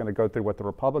establishment is going to go through what the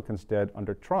Republicans did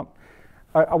under Trump.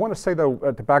 I want to say, though,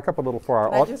 to back up a little for our...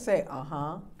 Can I just say,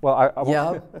 uh-huh? Well,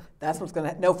 yeah, that's what's going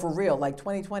to... No, for real. Like,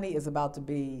 2020 is about to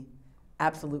be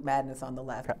absolute madness on the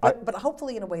left. Okay, but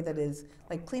hopefully in a way that is,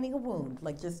 like, cleaning a wound.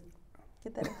 Like, just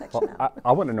get that infection out.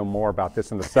 I want to know more about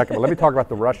this in a second, but let me talk about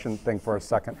the Russian thing for a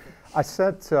second. I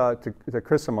sent to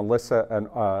Chris and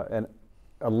Melissa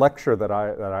a lecture that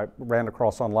I ran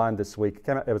across online this week.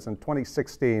 It was in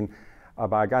 2016.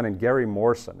 By a guy named Gary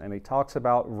Morrison, and he talks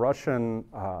about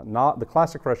the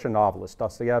classic Russian novelists,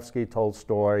 Dostoevsky,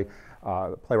 Tolstoy,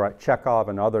 playwright Chekhov,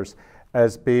 and others,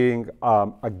 as being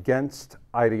against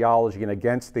ideology and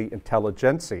against the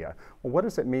intelligentsia. Well, what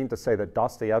does it mean to say that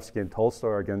Dostoevsky and Tolstoy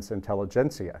are against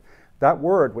intelligentsia? That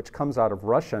word, which comes out of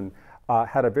Russian,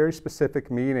 had a very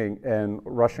specific meaning in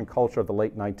Russian culture of the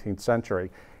late 19th century.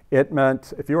 It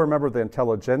meant, if you remember the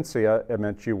intelligentsia, it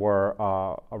meant you were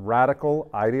a radical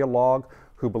ideologue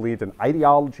who believed in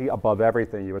ideology above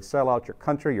everything. You would sell out your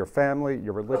country, your family,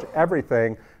 your religion,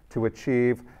 everything to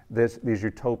achieve these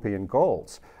utopian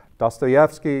goals.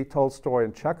 Dostoevsky, Tolstoy,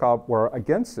 and Chekhov were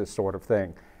against this sort of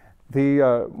thing.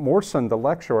 Morrison, the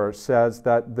lecturer, says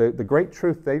that the great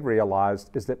truth they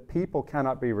realized is that people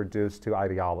cannot be reduced to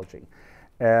ideology.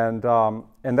 And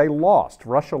they lost.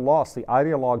 Russia lost. The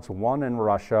ideologues won in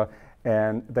Russia,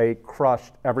 and they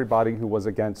crushed everybody who was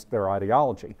against their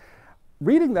ideology.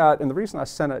 Reading that, and the reason I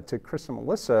sent it to Chris and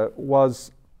Melissa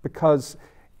was because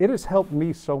it has helped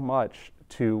me so much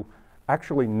to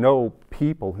actually know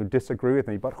people who disagree with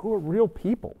me, but who are real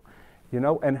people,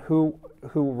 and who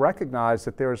recognize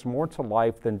that there is more to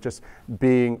life than just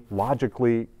being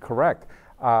logically correct.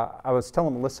 I was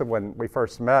telling Melissa when we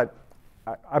first met,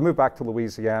 I moved back to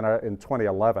Louisiana in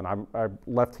 2011. I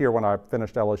left here when I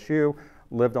finished LSU,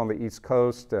 lived on the East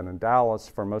Coast and in Dallas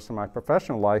for most of my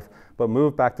professional life, but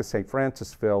moved back to St.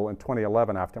 Francisville in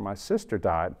 2011 after my sister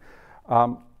died.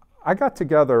 I got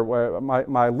together,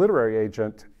 my literary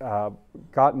agent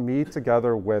got me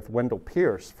together with Wendell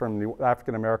Pierce,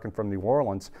 African-American from New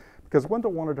Orleans, because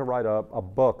Wendell wanted to write a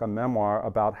book, a memoir,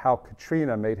 about how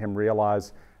Katrina made him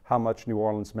realize how much New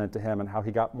Orleans meant to him and how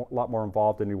he got a lot more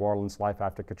involved in New Orleans life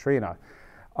after Katrina.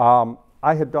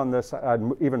 I had done this, I'd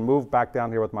even moved back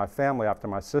down here with my family after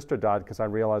my sister died because I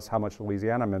realized how much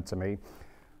Louisiana meant to me.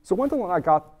 So Wendell and I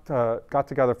got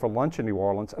together for lunch in New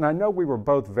Orleans, and I know we were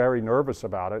both very nervous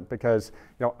about it because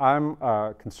I'm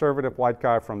a conservative white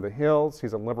guy from the hills,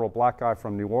 he's a liberal black guy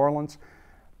from New Orleans.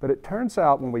 But it turns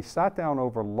out when we sat down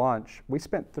over lunch, we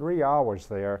spent 3 hours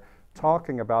there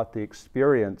talking about the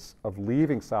experience of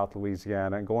leaving South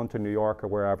Louisiana and going to New York or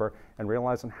wherever and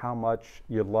realizing how much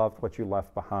you loved what you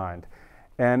left behind.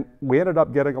 And we ended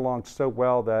up getting along so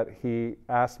well that he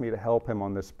asked me to help him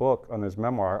on this book, on his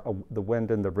memoir, The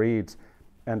Wind in the Reeds,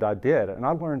 and I did. And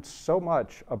I learned so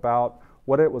much about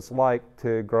what it was like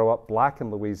to grow up black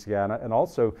in Louisiana, and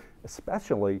also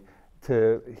especially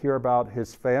to hear about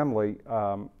his family,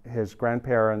 his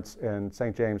grandparents in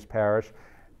St. James Parish.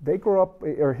 They grew up,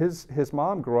 or his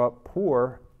mom grew up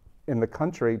poor in the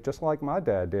country, just like my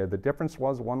dad did. The difference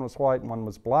was one was white and one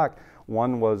was black.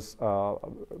 One was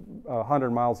 100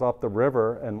 miles up the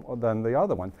river and then the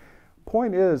other one.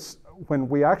 Point is, when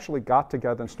we actually got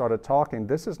together and started talking,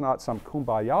 this is not some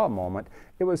kumbaya moment.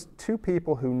 It was two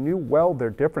people who knew well their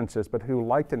differences, but who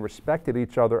liked and respected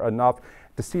each other enough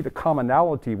to see the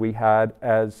commonality we had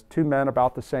as two men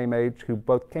about the same age who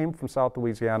both came from South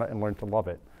Louisiana and learned to love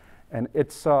it. And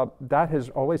it's that has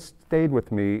always stayed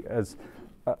with me as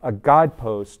a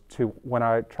guidepost to when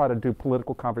I try to do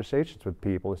political conversations with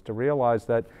people, is to realize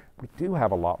that we do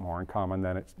have a lot more in common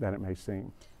than it may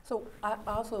seem. So I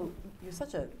also, you're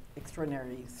such an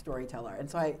extraordinary storyteller, and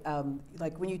so I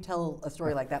like when you tell a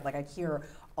story like that, like I hear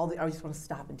I just want to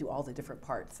stop and do all the different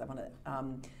parts. I want to.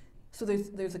 So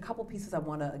there's a couple pieces I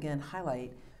want to again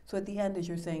highlight. So at the end, as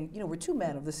you're saying, we're two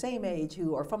men of the same age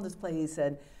who are from this place,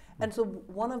 and so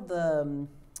one of the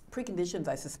preconditions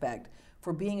I suspect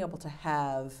for being able to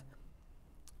have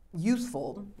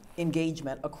useful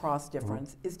engagement across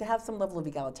difference is to have some level of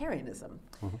egalitarianism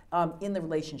in the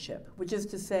relationship, which is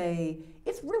to say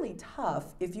it's really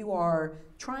tough if you are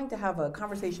trying to have a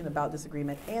conversation about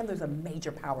disagreement and there's a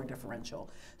major power differential.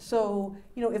 So,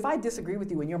 if I disagree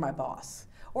with you and you're my boss,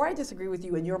 or I disagree with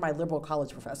you and you're my liberal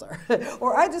college professor,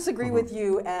 or I disagree with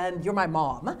you and you're my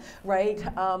mom, right?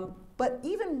 But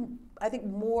even, I think,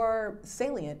 more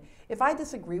salient, if I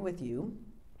disagree with you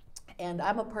and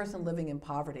I'm a person living in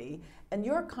poverty, and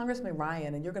you're Congressman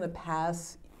Ryan, and you're going to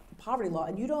pass poverty law,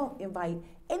 and you don't invite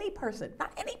any person,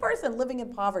 not any person living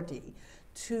in poverty,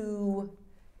 to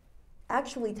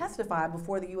actually testify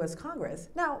before the U.S. Congress.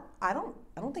 Now, I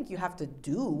don't think you have to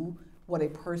do what a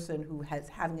person who has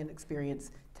having an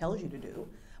experience tells you to do,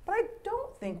 but I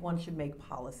don't think one should make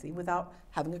policy without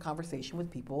having a conversation with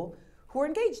people who are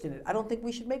engaged in it. I don't think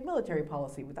we should make military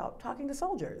policy without talking to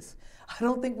soldiers. I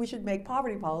don't think we should make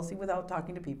poverty policy without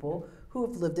talking to people who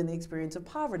have lived in the experience of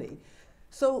poverty.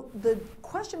 So the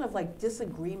question of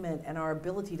disagreement and our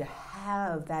ability to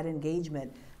have that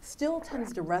engagement still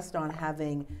tends to rest on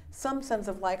having some sense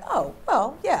of oh,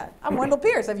 well, yeah, I'm Wendell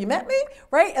Pierce, have you met me?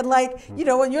 Right? And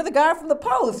and you're the guy from the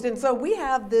Post. And so we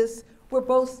have this, we're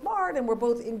both smart and we're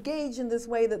both engaged in this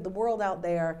way that the world out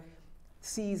there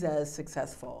sees as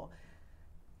successful.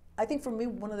 I think for me,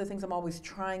 one of the things I'm always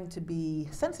trying to be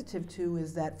sensitive to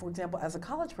is that, for example, as a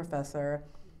college professor,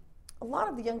 a lot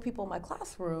of the young people in my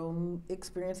classroom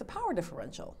experience a power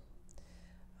differential.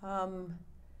 And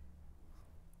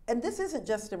this isn't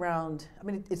just around,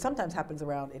 it sometimes happens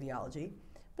around ideology,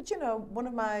 but one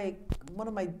of my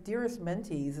dearest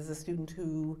mentees is a student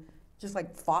who just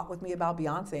fought with me about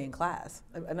Beyonce in class.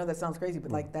 I know that sounds crazy,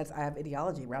 but I have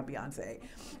ideology around Beyonce.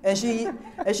 And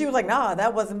she was like, nah,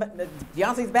 that wasn't,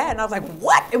 Beyonce's bad. And I was like,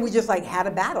 what? And we just had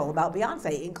a battle about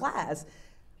Beyonce in class.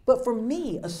 But for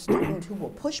me, a student who will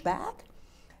push back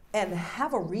and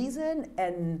have a reason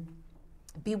and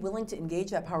be willing to engage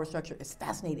that power structure is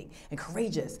fascinating and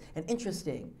courageous and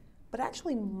interesting. But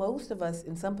actually, most of us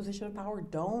in some position of power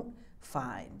don't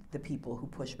find the people who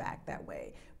push back that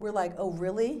way. We're like, oh,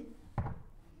 really?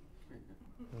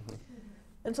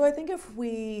 And so I think if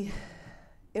we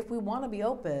want to be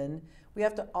open, we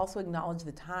have to also acknowledge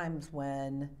the times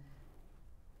when,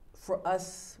 for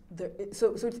us,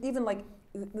 so it's even the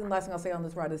last thing I'll say on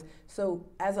this, Rod, is, so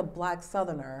as a Black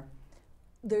Southerner,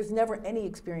 there's never any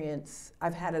experience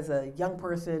I've had as a young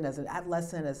person, as an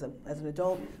adolescent, as an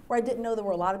adult, where I didn't know there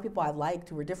were a lot of people I liked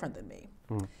who were different than me.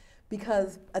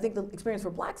 Because I think the experience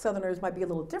for Black Southerners might be a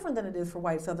little different than it is for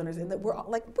white Southerners, in that we're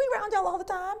we round y'all all the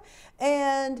time.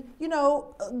 And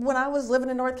when I was living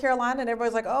in North Carolina and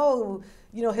everybody's like, oh,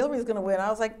 Hillary's gonna win, I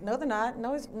was like, no, they're not.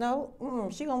 No,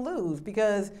 she's gonna lose,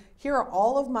 because here are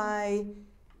all of my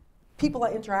people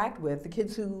I interact with, the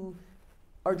kids who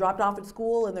are dropped off at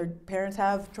school and their parents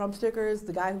have Trump stickers,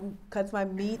 the guy who cuts my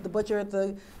meat, the butcher at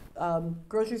the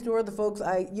grocery store, the folks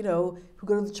who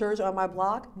go to the church on my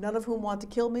block, none of whom want to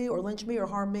kill me or lynch me or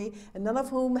harm me, and none of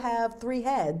whom have 3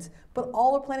 heads, but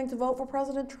all are planning to vote for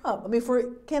President Trump. For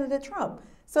candidate Trump.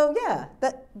 So yeah,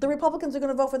 that the Republicans are going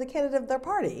to vote for the candidate of their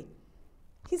party.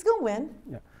 He's going to win.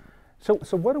 Yeah.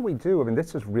 So what do we do?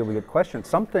 this is really a question.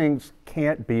 Some things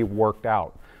can't be worked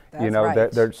out. That's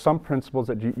right. There's some principles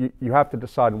that you have to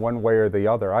decide one way or the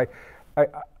other.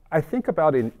 I think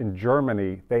about in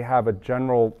Germany, they have a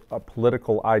general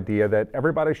political idea that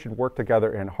everybody should work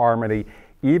together in harmony,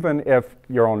 even if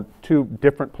you're on 2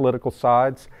 different political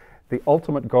sides. The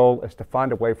ultimate goal is to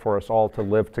find a way for us all to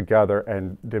live together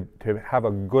and to have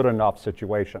a good enough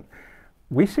situation.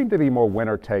 We seem to be more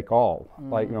winner take all,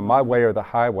 my way or the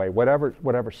highway,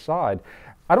 whatever side.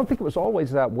 I don't think it was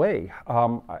always that way,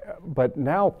 but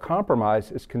now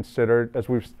compromise is considered, as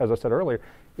I said earlier,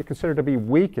 you're considered to be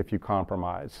weak if you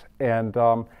compromise. And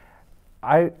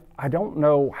I don't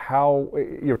know how,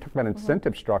 you're talking about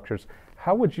incentive structures,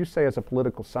 how would you say as a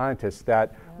political scientist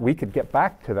that we could get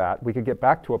back to that? We could get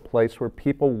back to a place where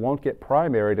people won't get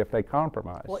primaried if they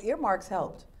compromise. Well, earmarks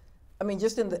helped.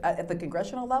 Just at the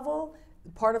congressional level,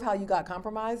 part of how you got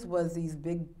compromised was these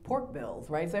big pork bills,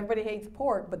 right? So everybody hates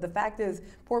pork, but the fact is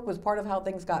pork was part of how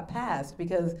things got passed,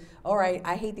 because, all right,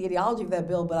 I hate the ideology of that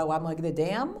bill, but I'm going to get a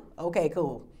dam? Okay,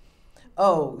 cool.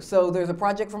 oh, so there's a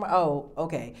project from, oh,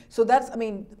 okay. So that's, I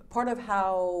mean, part of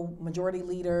how majority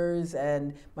leaders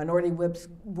and minority whips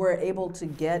were able to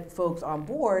get folks on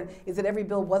board is that every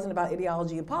bill wasn't about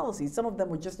ideology and policy. Some of them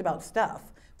were just about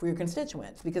stuff for your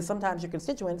constituents, because sometimes your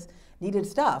constituents needed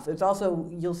stuff. It's also,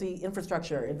 you'll see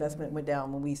infrastructure investment went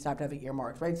down when we stopped having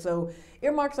earmarks, right? So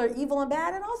earmarks are evil and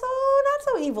bad, and also not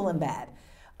so evil and bad.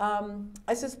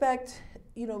 I suspect,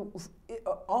 you know,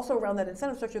 also around that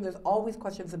incentive structure, there's always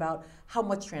questions about how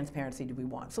much transparency do we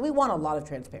want. So we want a lot of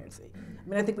transparency. I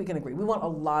mean, I think we can agree. We want a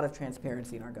lot of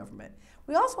transparency in our government.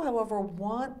 We also, however,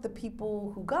 want the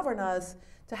people who govern us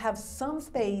to have some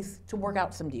space to work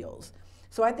out some deals.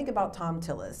 So I think about Tom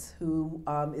Tillis, who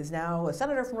is now a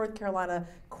senator from North Carolina,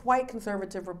 quite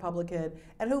conservative Republican,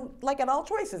 and who, like at all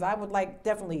choices, I would like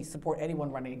definitely support anyone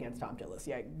running against Tom Tillis.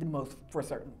 Yeah, the most for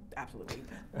certain, absolutely.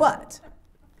 But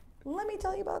let me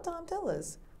tell you about Tom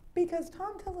Tillis, because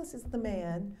Tom Tillis is the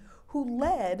man who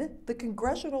led the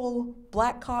congressional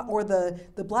Black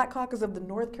Caucus of the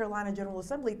North Carolina General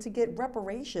Assembly to get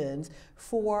reparations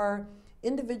for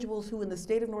individuals who in the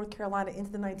state of North Carolina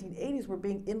into the 1980s were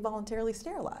being involuntarily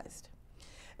sterilized.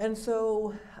 And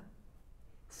so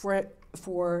for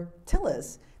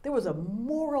Tillis, there was a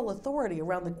moral authority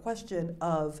around the question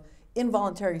of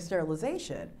involuntary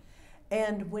sterilization.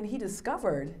 And when he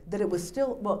discovered that it was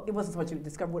still, well, it wasn't so much he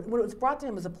discovered, when it was brought to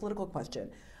him as a political question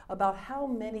about how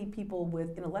many people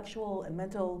with intellectual and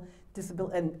mental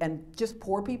disability and just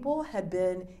poor people had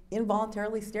been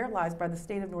involuntarily sterilized by the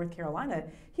state of North Carolina,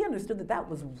 he understood that that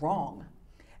was wrong.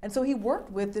 And so he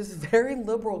worked with this very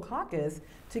liberal caucus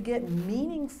to get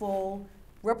meaningful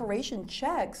reparation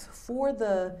checks for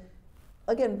the,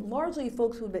 again, largely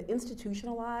folks who had been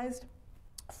institutionalized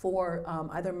for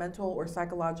either mental or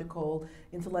psychological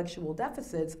intellectual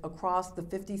deficits across the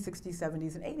 50s, 60s,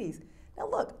 70s, and 80s. Now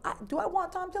look, do I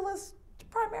want Tom Tillis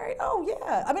primary? Oh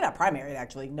yeah. I mean, not primary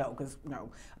actually, no, because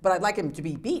no. But I'd like him to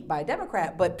be beat by a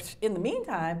Democrat. But in the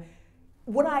meantime,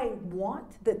 would I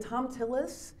want that Tom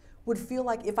Tillis would feel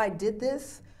like if I did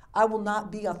this, I will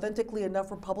not be authentically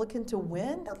enough Republican to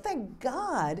win? No, thank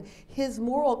God his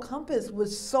moral compass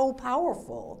was so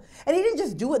powerful. And he didn't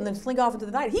just do it and then slink off into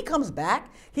the night. He comes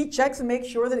back, he checks and makes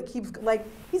sure that it keeps, like,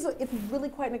 it's really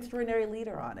quite an extraordinary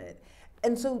leader on it.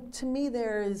 And so to me,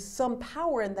 there is some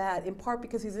power in that, in part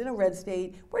because he's in a red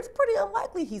state where it's pretty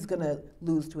unlikely he's gonna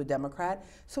lose to a Democrat.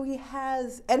 So he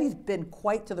has, and he's been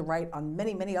quite to the right on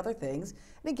many, many other things,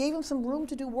 and it gave him some room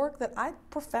to do work that I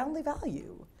profoundly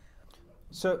value.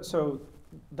 So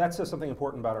that says something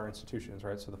important about our institutions,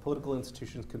 right? So the political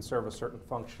institutions can serve a certain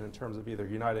function in terms of either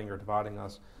uniting or dividing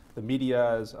us. The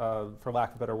media, is, for lack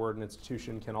of a better word, an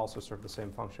institution can also serve the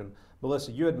same function.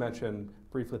 Melissa, you had mentioned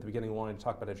briefly at the beginning wanting to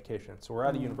talk about education. So we're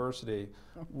at a university.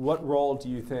 What role do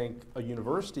you think a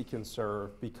university can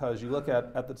serve? Because you look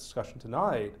at the discussion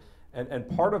tonight, and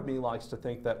part of me likes to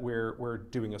think that we're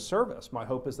doing a service. My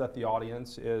hope is that the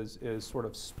audience is sort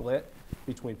of split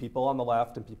between people on the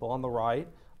left and people on the right,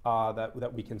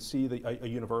 that we can see a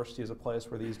university as a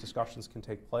place where these discussions can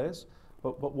take place.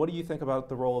 But what do you think about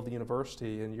the role of the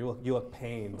university? And you look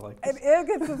pained. Like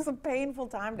it's a painful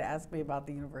time to ask me about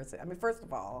the university. I mean, first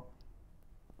of all,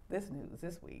 this news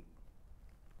this week,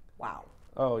 wow.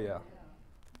 Oh yeah.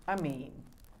 I mean.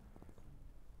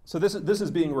 So this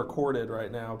is being recorded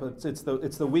right now, but it's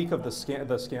the week of the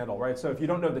scandal, right? So if you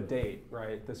don't know the date,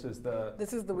 right, this is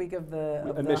the week of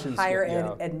the higher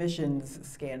ed admissions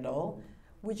scandal,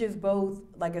 which is both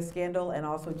like a scandal and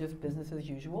also just business as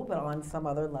usual, but on some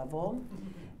other level.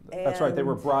 That's right. They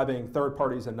were bribing third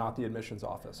parties and not the admissions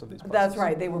office of these places. That's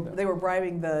right. They were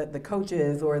bribing the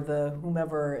coaches or the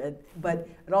whomever. But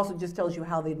it also just tells you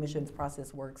how the admissions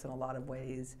process works in a lot of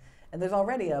ways. And there's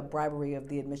already a bribery of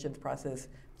the admissions process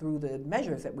through the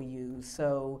measures that we use.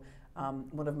 So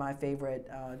one of my favorite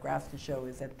graphs to show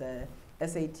is that the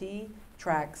SAT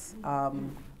tracks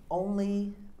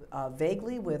only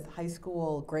vaguely with high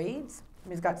school grades. I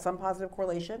mean, it's got some positive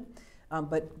correlation,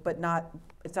 but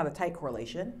it's not a tight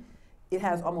correlation. It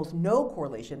has almost no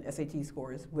correlation, SAT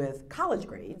scores, with college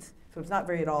grades, so it's not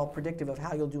very at all predictive of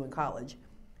how you'll do in college.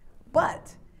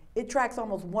 But it tracks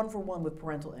almost 1-for-1 with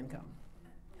parental income.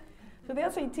 So the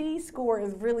SAT score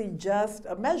is really just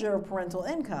a measure of parental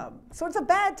income. So it's a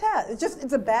bad test.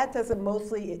 It's a bad test that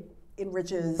mostly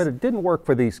enriches. But it didn't work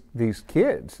for these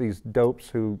kids, these dopes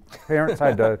who parents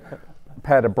had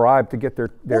a bribe to get their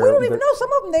well, we don't even know. Some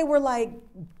of them, they were like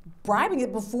bribing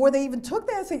it before they even took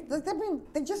the SAT. I mean,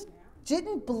 they just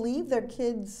didn't believe their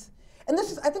kids. And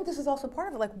I think this is also part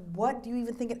of it. Like, what do you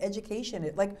even think an education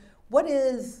is? Like, what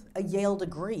is a Yale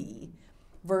degree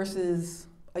versus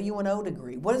a UNO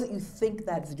degree? What is it you think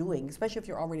that's doing, especially if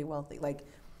you're already wealthy? Like,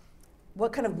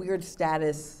 what kind of weird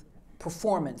status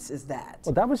performance is that?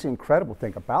 Well, that was the incredible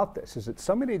thing about this, is that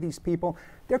so many of these people,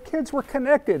 their kids were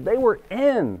connected, they were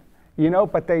in,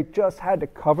 but they just had to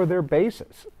cover their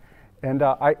bases. And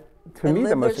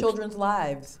live their children's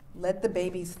lives. Let the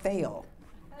babies fail.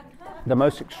 The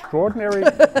most extraordinary,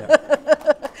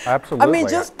 absolutely. I mean,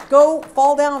 just go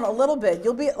fall down a little bit.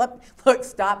 You'll be, look,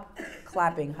 stop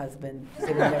clapping, husband,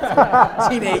 sitting next to a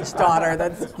teenage daughter.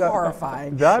 That's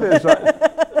horrifying. That is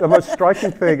the most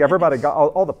striking thing. Everybody got,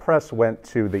 all the press went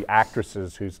to the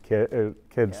actresses whose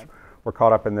kids were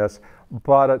caught up in this.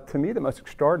 But to me, the most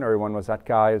extraordinary one was that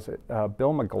guy,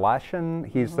 Bill McGlashan.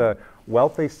 He's the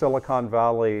wealthy Silicon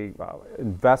Valley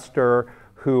investor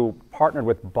who partnered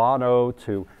with Bono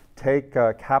to take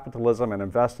capitalism and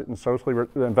invest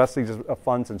these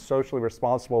funds in socially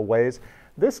responsible ways.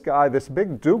 This guy, this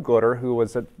big do-gooder who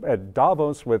was at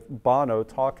Davos with Bono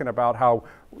talking about how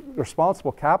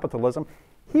responsible capitalism,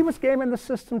 he was gaming the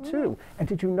system too. And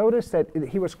did you notice that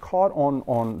he was caught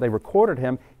they recorded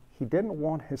him, he didn't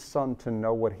want his son to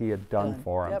know what he had done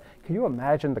for him. Yep. Can you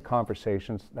imagine the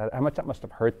conversations, how much that must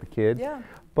have hurt the kid? Yeah.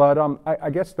 But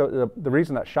I guess the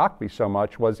reason that shocked me so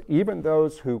much was even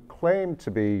those who claim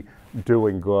to be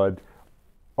doing good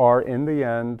are in the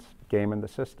end gaming the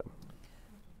system.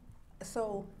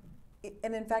 So,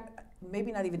 and in fact,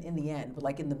 maybe not even in the end, but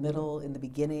like in the middle, in the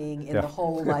beginning, in the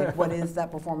whole, like, what is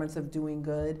that performance of doing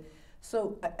good?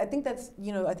 So I think that's,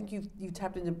 I think you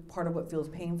tapped into part of what feels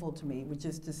painful to me, which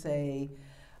is to say,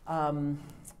 so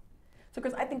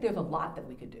because I think there's a lot that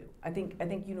we could do. I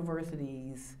think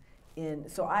universities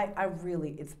so I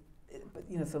really,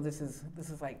 so this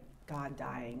is like God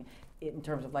dying in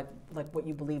terms of like what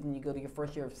you believe when you go to your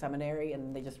first year of seminary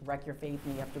and they just wreck your faith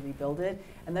and you have to rebuild it.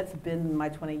 And that's been my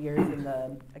 20 years in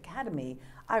the academy.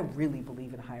 I really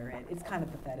believe in higher ed. It's kind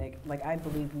of pathetic. Like, I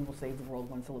believe we will save the world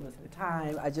one syllabus at a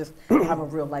time. I'm a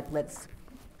real,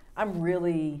 I'm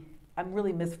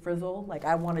really Miss Frizzle. Like,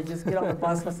 I want to just get on the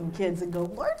bus with some kids and go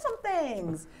learn some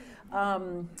things.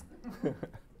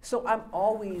 So I'm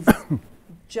always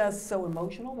just so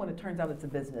emotional when it turns out it's a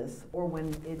business, or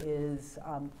when it is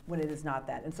not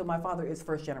that. And so my father is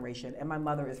first generation, and my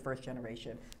mother is first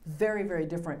generation. Very, very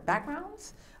different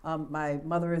backgrounds. My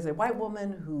mother is a white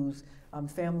woman whose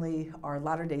family are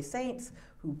Latter-day Saints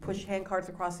who push handcarts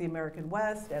across the American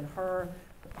West, and her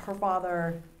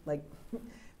father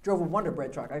drove a Wonder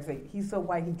Bread truck. I say, he's so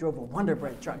white, he drove a Wonder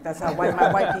Bread truck. That's how white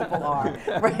my white people are,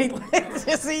 right?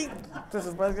 You see, this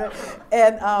is what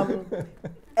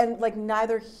and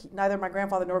neither my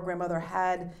grandfather nor grandmother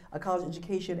had a college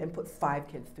education and put 5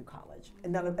 kids through college,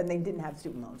 and they didn't have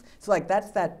student loans. So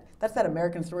that's that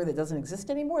American story that doesn't exist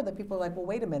anymore. That people are like, well,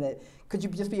 wait a minute, could you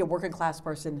just be a working class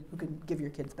person who could give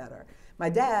your kids better? My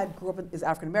dad is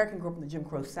African American, grew up in the Jim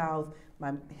Crow South.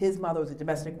 His mother was a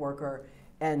domestic worker,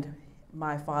 and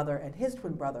my father and his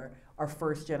twin brother are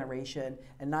first generation,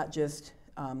 and not just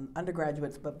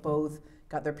undergraduates, but both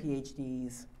got their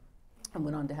PhDs and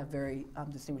went on to have very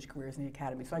distinguished careers in the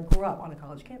academy. So I grew up on a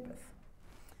college campus.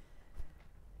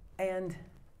 And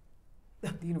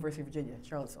the University of Virginia,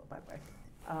 Charlottesville, by the way.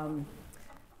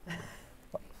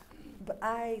 But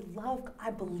I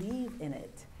believe in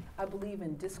it. I believe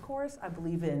in discourse. I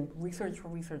believe in research for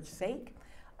research's sake.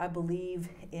 I believe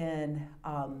in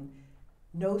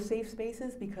no safe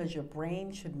spaces, because your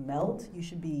brain should melt. You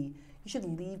should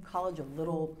leave college a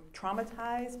little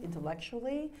traumatized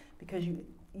intellectually, because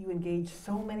you engage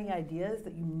so many ideas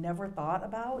that you never thought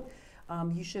about.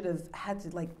 You should have had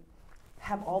to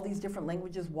have all these different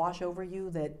languages wash over you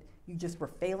that you just were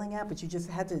failing at, but you just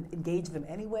had to engage them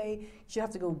anyway. You should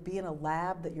have to go be in a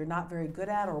lab that you're not very good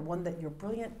at, or one that you're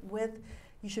brilliant with.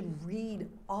 You should read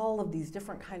all of these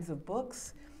different kinds of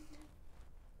books.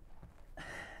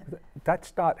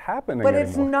 That's not happening But anymore.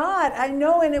 it's not, I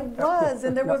know, and it was,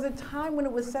 and there was a time when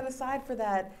it was set aside for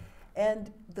that,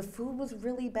 and the food was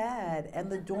really bad,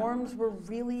 and the dorms were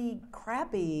really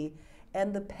crappy,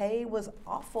 and the pay was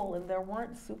awful, and there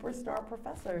weren't superstar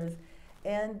professors,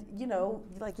 and you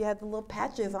had the little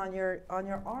patches on your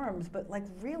arms, but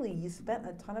really you spent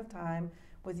a ton of time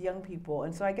with young people.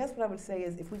 And so I guess what I would say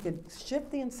is, if we could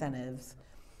shift the incentives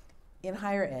in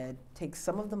higher ed, take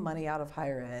some of the money out of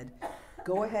higher ed,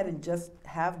 go ahead and just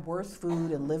have worse food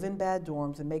and live in bad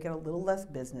dorms and make it a little less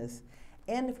business.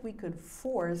 And if we could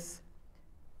force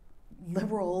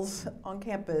liberals on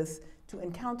campus to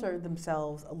encounter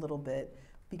themselves a little bit,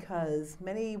 because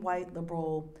many white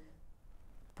liberal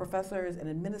professors and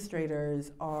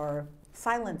administrators are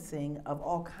silencing of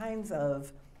all kinds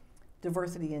of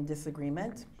diversity and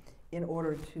disagreement in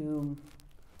order to,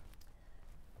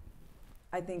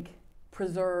 I think,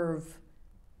 preserve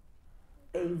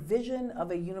a vision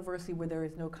of a university where there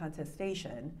is no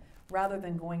contestation, rather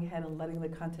than going ahead and letting the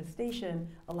contestation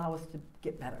allow us to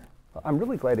get better. I'm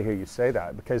really glad to hear you say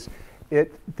that, because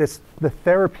the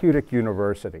therapeutic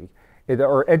university,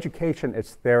 or education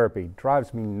as therapy,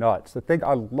 drives me nuts. The thing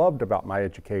I loved about my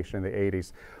education in the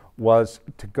 80s was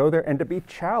to go there and to be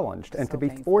challenged and to be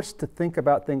forced to think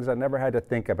about things I never had to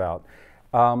think about.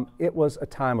 It was a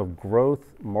time of growth,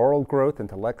 moral growth,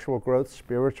 intellectual growth,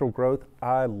 spiritual growth.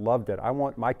 I loved it. I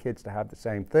want my kids to have the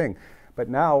same thing. But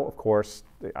now, of course,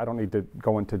 I don't need to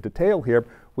go into detail here,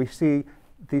 we see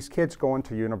these kids going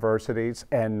to universities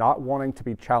and not wanting to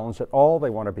be challenged at all.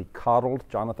 They want to be coddled.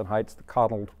 Jonathan Haidt's the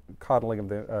coddling of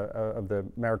the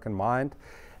American mind.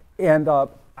 And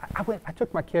I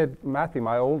took my kid, Matthew,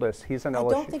 my oldest, he's in LSU.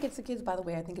 I don't think it's the kids, by the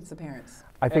way. I think it's the parents.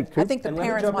 I think too. I think the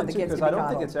parents want the kids to be because I don't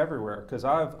coddled. think it's everywhere. Because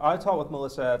I taught with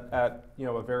Melissa at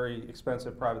a very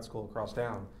expensive private school across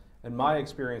town, and my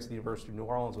experience at the University of New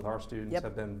Orleans with our students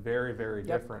have been very, very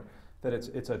different. That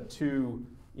it's a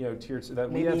tiered,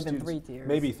 that maybe we have even students, 3 tiers.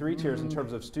 maybe 3 tiers in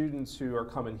terms of students who are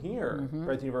coming here,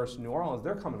 right at the University of New Orleans.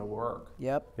 They're coming to work.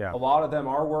 Yep. Yeah. A lot of them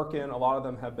are working. A lot of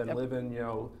them have been living,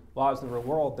 lives in the real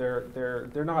world.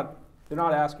 They're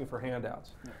not asking for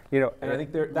handouts. And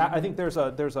I think there's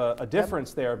a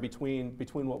difference there between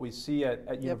what we see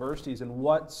at universities and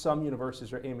what some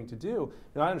universities are aiming to do.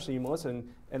 And I understand you, Melissa,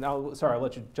 and I'll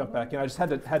let you jump back in. I just had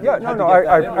to get that in,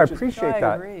 I appreciate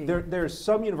that. Agree. There's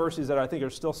some universities that I think are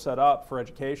still set up for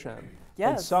education,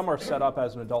 and some are set up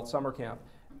as an adult summer camp,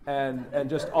 and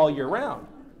just all year round,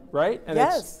 right? And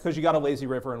it's because you got a lazy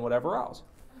river and whatever else.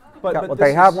 But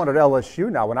they have one at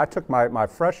LSU now. When I took my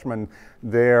freshman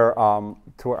there, I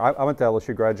went to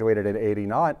LSU, graduated in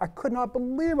 '89. I could not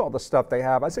believe all the stuff they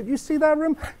have. I said, "You see that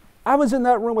room? I was in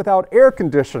that room without air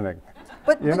conditioning."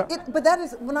 But that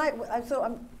is when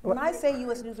I say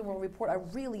U.S. News and World Report, I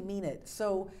really mean it.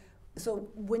 So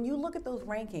when you look at those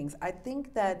rankings, I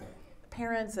think that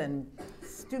parents and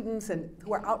students and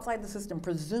who are outside the system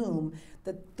presume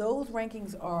that those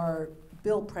rankings are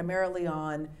built primarily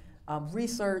on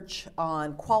research,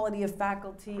 on quality of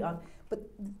faculty, but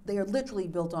they are literally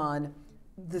built on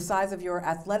the size of your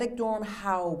athletic dorm,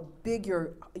 how big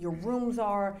your rooms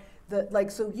are.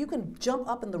 So you can jump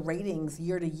up in the ratings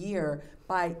year to year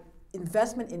by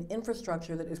investment in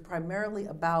infrastructure that is primarily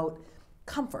about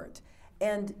comfort.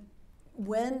 And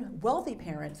when wealthy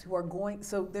parents who are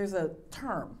so there's a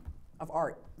term of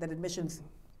art that admissions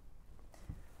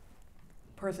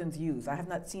persons use. I have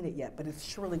not seen it yet, but it's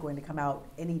surely going to come out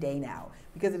any day now,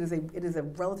 because it is a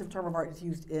relative term of art. It's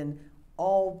used in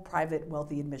all private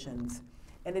wealthy admissions,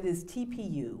 and it is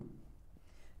TPU,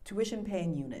 tuition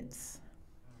paying units.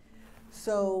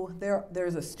 So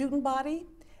there's a student body,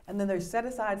 and then there's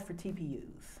set-asides for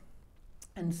TPUs.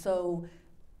 And so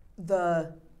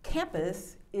the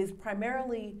campus is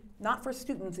primarily not for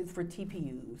students, it's for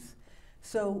TPUs.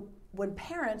 So when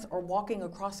parents are walking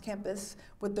across campus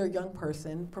with their young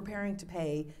person preparing to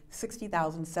pay $60,000,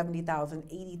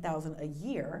 $70,000, $80,000 a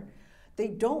year, they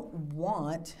don't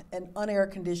want an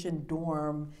unair-conditioned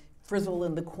dorm frizzle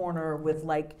in the corner with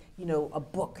a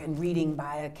book and reading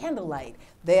by a candlelight.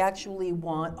 They actually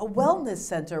want a wellness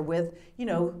center with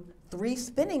 3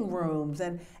 spinning rooms.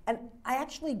 And I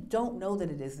actually don't know that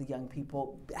it is the young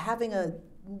people. Having a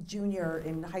junior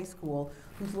in high school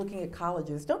who's looking at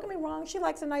colleges, don't get me wrong, she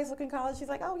likes a nice looking college. She's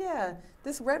like, oh yeah,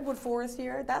 this redwood forest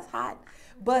here, that's hot.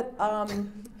 But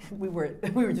we were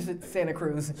just at Santa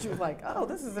Cruz. She was like, oh,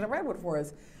 this is in a redwood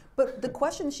forest. But the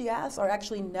questions she asks are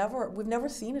actually we've never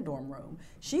seen a dorm room.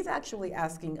 She's actually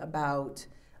asking about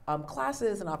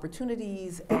classes and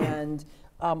opportunities and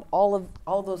all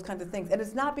of those kinds of things. And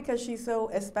it's not because she's so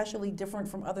especially different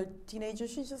from other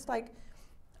teenagers. She's just like,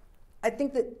 I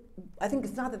think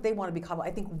it's not that they want to be coddled.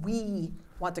 I think we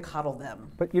want to coddle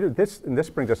them. But this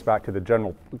brings us back to the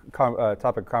general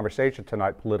topic of conversation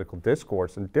tonight: political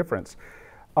discourse and difference.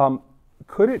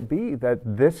 Could it be that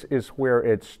this is where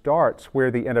it starts,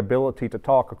 where the inability to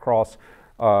talk across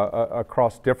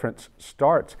difference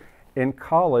starts in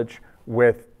college,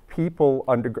 with people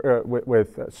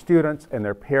with students and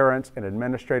their parents and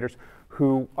administrators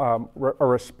who are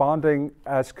responding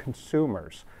as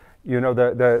consumers?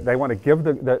 They want to give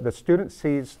the student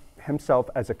sees himself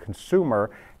as a consumer,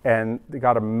 and they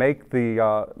got to make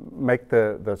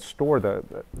the store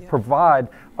provide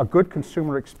a good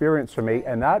consumer experience for me,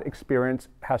 and that experience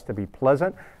has to be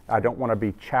pleasant. I don't want to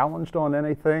be challenged on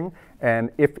anything, and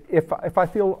if I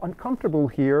feel uncomfortable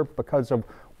here because of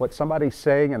what somebody's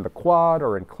saying in the quad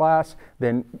or in class,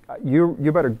 then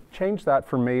you better change that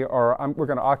for me, or we're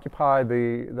going to occupy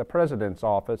the president's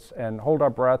office and hold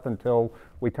our breath until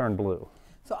we turn blue.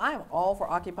 So I'm all for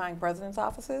occupying president's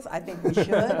offices. I think we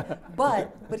should.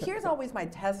 but here's always my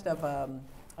test of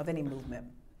any movement.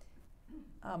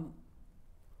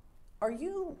 Are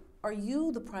you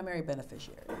the primary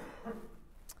beneficiary?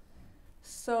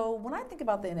 So when I think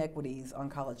about the inequities on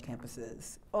college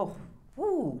campuses,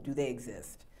 do they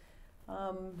exist?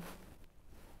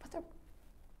 But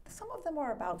some of them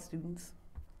are about students,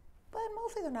 but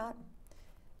mostly they're not.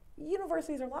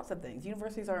 Universities are lots of things.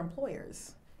 Universities are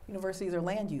employers. Universities are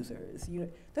land users.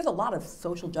 There's a lot of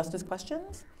social justice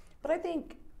questions, but I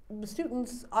think the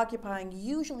students occupying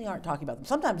usually aren't talking about them.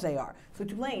 Sometimes they are. So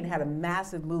Tulane had a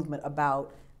massive movement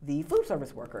about the food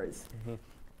service workers. Mm-hmm.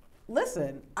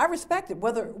 Listen, I respect it,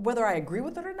 whether I agree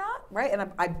with it or not, right?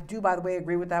 And I do, by the way,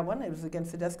 agree with that one. It was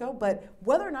against Discourse. But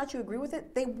whether or not you agree with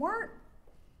it, they weren't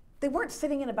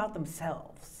sitting in about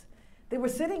themselves. They were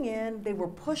sitting in, they were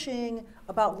pushing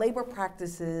about labor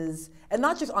practices, and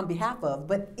not just on behalf of,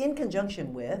 but in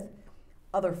conjunction with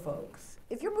other folks.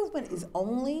 If your movement is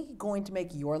only going to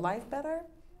make your life better,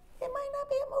 it might not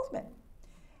be a movement.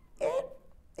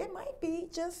 It might be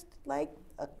just like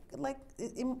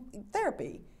in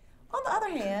therapy. On the other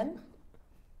hand,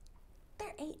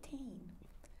 they're 18.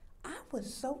 I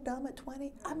was so dumb at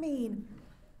 20. I mean,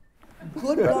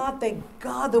 good God, thank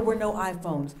God there were no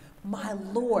iPhones. My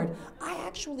Lord, I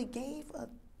actually gave a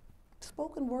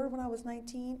spoken word when I was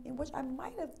 19 in which I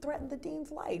might have threatened the dean's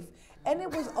life. And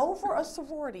it was over a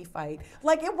sorority fight.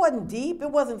 Like, it wasn't deep. It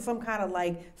wasn't some kind of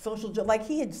like social, like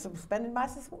he had suspended my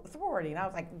sorority. And I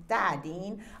was like, die,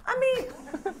 dean. I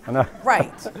mean,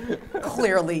 right,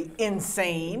 clearly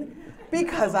insane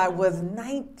because I was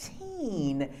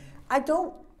 19. I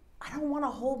don't want to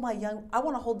hold I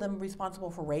want to hold them responsible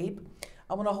for rape.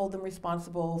 I want to hold them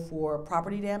responsible for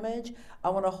property damage. I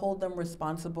want to hold them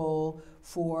responsible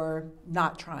for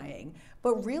not trying.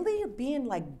 But really being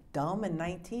like dumb and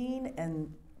 19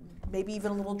 and maybe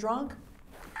even a little drunk,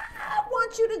 I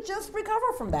want you to just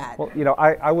recover from that. Well,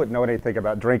 I wouldn't know anything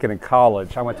about drinking in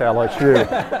college. I went to LSU.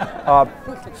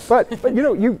 But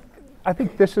I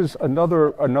think this is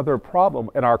another problem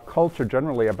in our culture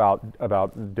generally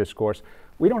about discourse.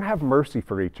 We don't have mercy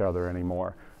for each other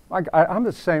anymore. I'm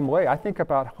the same way. I think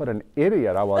about what an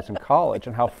idiot I was in college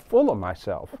and how full of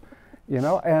myself,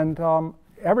 and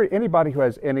anybody who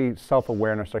has any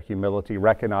self-awareness or humility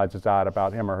recognizes that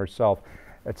about him or herself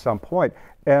at some point.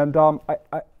 And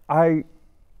I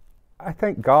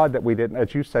thank God that we didn't,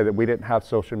 as you say, that we didn't have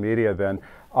social media then,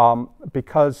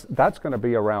 because that's going to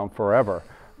be around forever.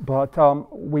 But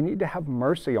we need to have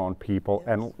mercy on people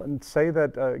and say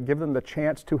that, give them the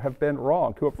chance to have been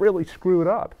wrong, to have really screwed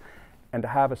up, and to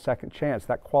have a second chance.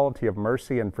 That quality of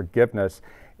mercy and forgiveness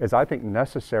is, I think,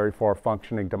 necessary for a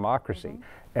functioning democracy.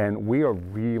 Mm-hmm. And we are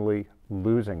really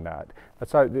losing that.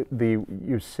 That's how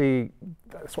you see,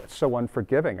 that's what's so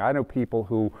unforgiving. I know people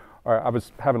who I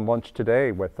was having lunch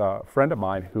today with a friend of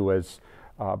mine who is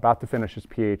about to finish his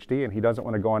PhD, and he doesn't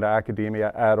want to go into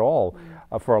academia at all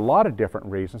for a lot of different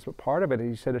reasons. But part of it,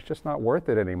 he said, it's just not worth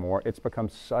it anymore. It's become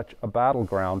such a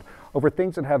battleground over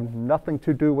things that have nothing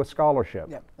to do with scholarship.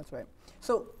 Yeah, that's right.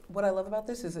 So what I love about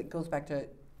this is it goes back to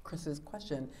Chris's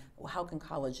question, well, how can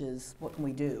colleges, what can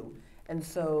we do? And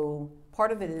so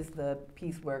part of it is the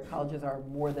piece where colleges are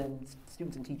more than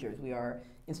students and teachers. We are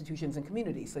institutions and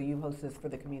communities. So you host this for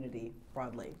the community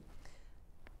broadly.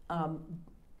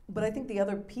 But I think the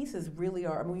other pieces really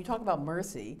are, when you talk about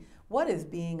mercy, what is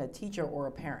being a teacher or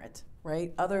a parent,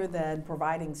 right? Other than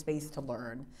providing space to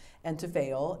learn and to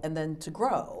fail and then to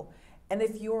grow. And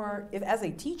if as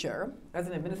a teacher, as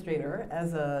an administrator,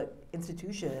 as an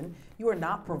institution, you are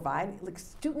not providing, like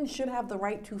students should have the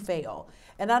right to fail.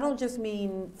 And I don't just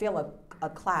mean fail a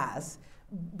class,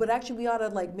 but actually we ought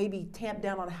to maybe tamp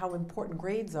down on how important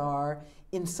grades are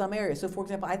in some areas. So for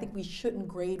example, I think we shouldn't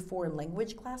grade foreign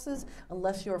language classes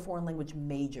unless you're a foreign language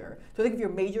major. So I think if you're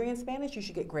majoring in Spanish, you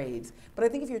should get grades. But I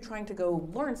think if you're trying to go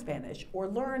learn Spanish or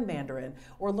learn Mandarin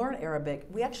or learn Arabic,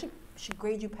 we actually should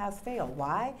grade you pass-fail.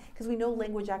 Why? Because we know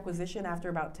language acquisition after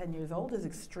about 10 years old is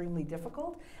extremely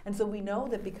difficult. And so we know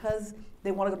that because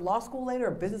they want to go to law school later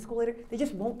or business school later, they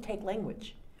just won't take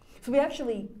language. So we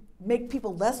actually make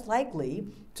people less likely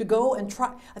to go and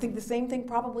try. I think the same thing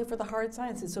probably for the hard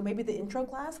sciences. So maybe the intro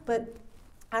class, but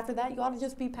after that you ought to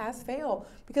just be pass-fail.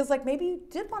 Because maybe you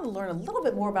did want to learn a little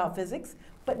bit more about physics,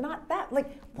 but not that.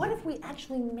 What if we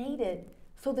actually made it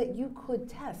so that you could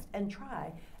test and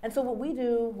try? And so what we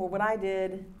do, or what I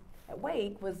did at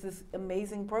Wake, was this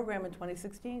amazing program in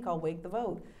 2016 called Wake the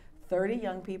Vote. 30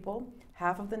 young people,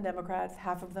 half of them Democrats,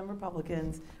 half of them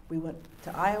Republicans. We went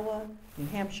to Iowa, New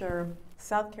Hampshire,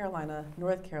 South Carolina,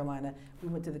 North Carolina. We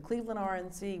went to the Cleveland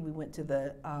RNC. We went to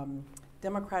the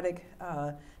Democratic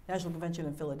National Convention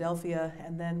in Philadelphia,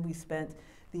 and then we spent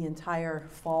the entire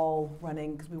fall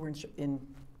running, because we were in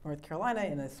North Carolina,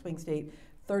 in a swing state,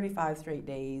 35 straight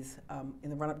days in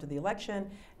the run-up to the election,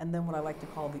 and then what I like to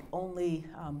call the only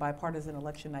bipartisan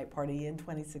election night party in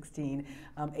 2016,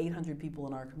 800 people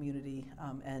in our community,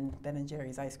 and Ben &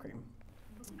 Jerry's ice cream.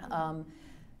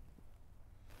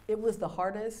 It was the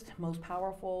hardest, most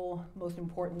powerful, most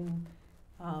important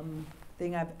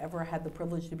thing I've ever had the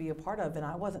privilege to be a part of, and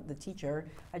I wasn't the teacher.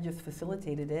 I just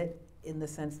facilitated it in the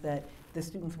sense that the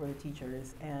students were the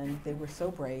teachers, and they were so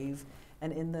brave.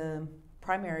 And in the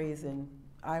primaries in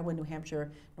Iowa, New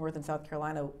Hampshire, North and South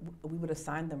Carolina, we would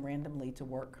assign them randomly to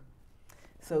work.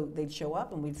 So they'd show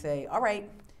up and we'd say, all right,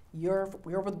 you're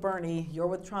with Bernie, you're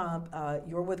with Trump,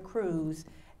 you're with Cruz.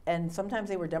 And sometimes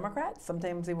they were Democrats,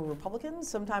 sometimes they were Republicans,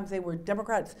 sometimes they were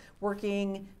Democrats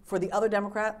working for the other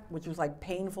Democrat, which was like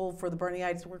painful for the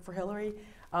Bernieites to work for Hillary.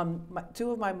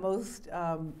 Two of my most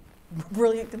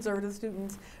brilliant conservative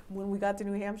students, when we got to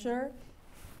New Hampshire,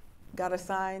 got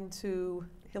assigned to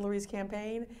Hillary's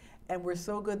campaign, and were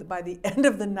so good that by the end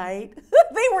of the night,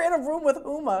 they were in a room with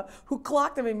Huma, who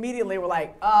clocked them immediately, were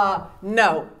like,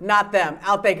 no, not them,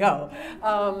 out they go.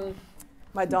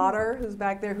 My daughter, who's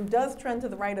back there, who does trend to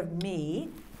the right of me,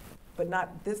 but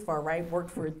not this far right, worked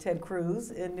for Ted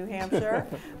Cruz in New Hampshire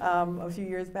a few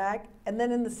years back. And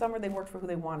then in the summer, they worked for who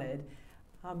they wanted.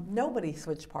 Nobody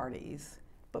switched parties,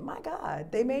 but my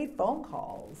God, they made phone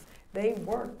calls. They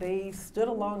worked, they stood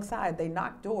alongside, they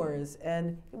knocked doors,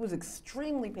 and it was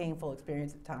extremely painful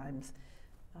experience at times.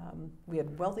 We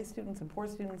had wealthy students and poor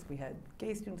students, we had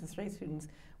gay students and straight students,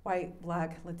 white,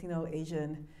 Black, Latino,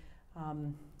 Asian,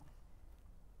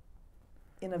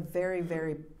 in a very,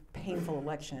 very painful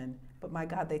election. But my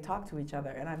God, they talked to each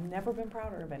other, and I've never been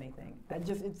prouder of anything.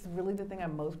 It's really the thing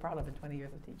I'm most proud of in 20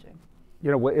 years of teaching. You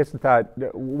know,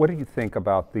 what do you think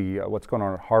about what's going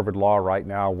on at Harvard Law right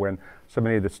now, when so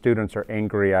many of the students are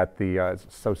angry at the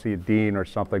associate dean or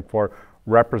something for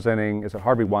representing, is it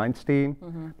Harvey Weinstein?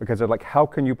 Mm-hmm. Because they're like, how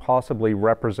can you possibly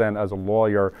represent as a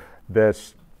lawyer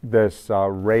this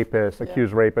rapist,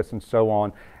 accused rapist, and so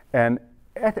on? And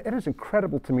it is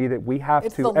incredible to me that we have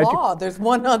it's to. It's the law. There's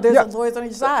lawyers on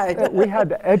each side. We had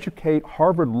to educate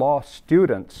Harvard Law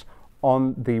students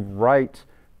on the right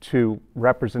to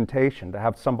representation, to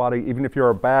have somebody, even if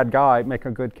you're a bad guy, make a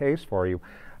good case for you.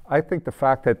 I think the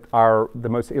fact that the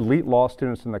most elite law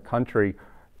students in the country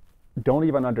don't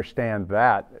even understand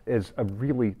that is a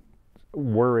really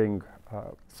worrying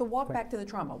So walk back to the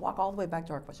trauma. Walk all the way back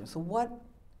to our question. So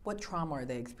what trauma are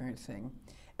they experiencing?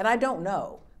 And I don't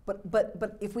know,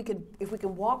 but if we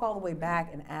can walk all the way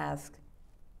back and ask,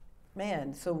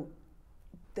 man, so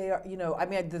they are, I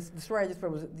mean, the story I just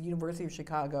read was at the University of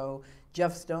Chicago.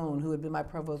 Jeff Stone, who had been my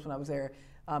provost when I was there,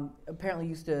 apparently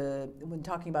used to, when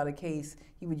talking about a case,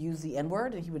 he would use the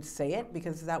N-word, and he would say it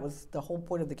because that was the whole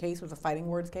point of the case, was a fighting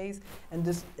words case, and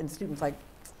students like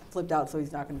flipped out, so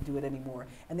he's not going to do it anymore.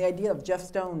 And the idea of Jeff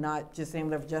Stone not just saying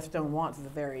whatever Jeff Stone wants is a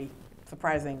very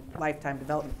surprising lifetime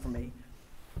development for me.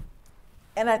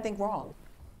 And I think wrong.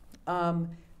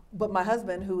 But my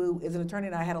husband, who is an attorney,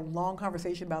 and I had a long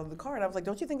conversation about it in the car, and I was like,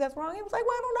 don't you think that's wrong? He was like,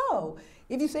 well, I don't know.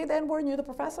 If you say the N-word and you're the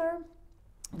professor,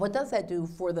 what does that do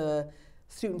for the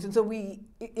students? And so we,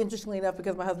 interestingly enough,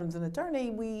 because my husband's an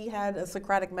attorney, we had a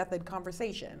Socratic method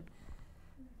conversation.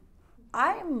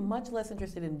 I am much less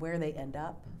interested in where they end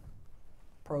up,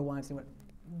 pro-Weinstein,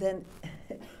 than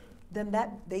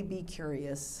that they be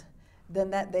curious, than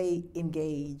that they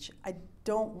engage. I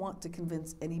don't want to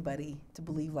convince anybody to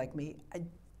believe like me. I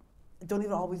don't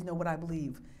even always know what I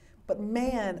believe. But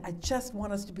man, I just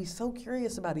want us to be so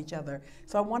curious about each other.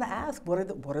 So I want to ask, what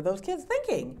are those kids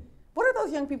thinking? What are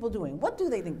those young people doing? What do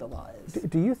they think the law is?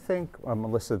 Do you think,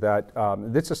 Melissa, that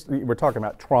we're talking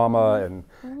about trauma and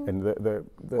the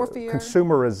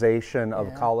consumerization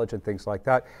of college and things like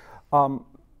that.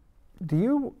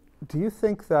 Do you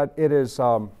think that it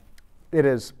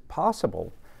is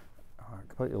possible? I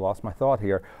completely lost my thought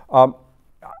here.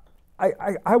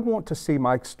 I want to see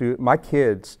my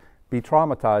kids be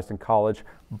traumatized in college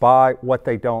by what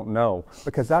they don't know,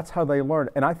 because that's how they learn.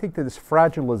 And I think that this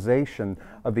fragilization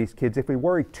of these kids, if we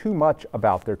worry too much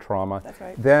about their trauma,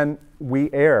 then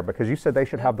we err, because you said they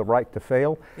should have the right to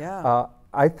fail. Yeah.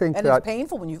 I think and that it's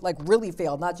painful when you really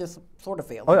fail, not just sort of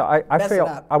fail. Oh yeah, I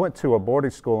failed. I went to a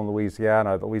boarding school in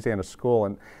Louisiana, the Louisiana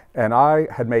school, and I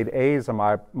had made A's in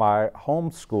my home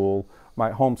school. My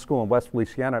home school in West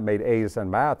Louisiana made A's in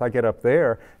math. I get up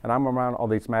there and I'm around all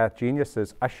these math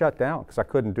geniuses. I shut down because I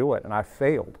couldn't do it, and I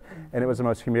failed. And it was the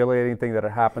most humiliating thing that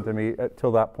had happened to me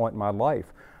till that point in my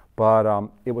life. But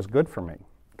it was good for me,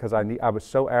 because I was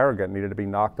so arrogant, needed to be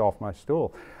knocked off my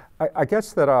stool. I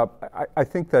guess that I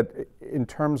think that in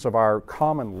terms of our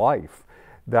common life,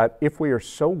 that if we are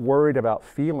so worried about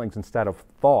feelings instead of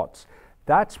thoughts,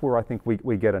 that's where I think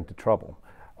we get into trouble.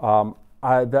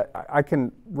 I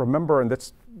can remember, and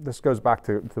this goes back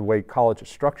to the way college is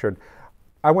structured.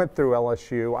 I went through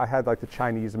LSU. I had like the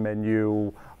Chinese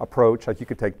menu approach, like you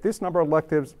could take this number of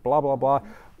electives, blah, blah, blah.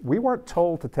 We weren't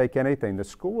told to take anything. The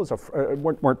school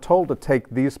weren't told to take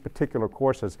these particular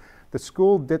courses. The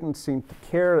school didn't seem to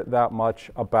care that much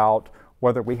about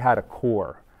whether we had a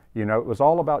core. You know, it was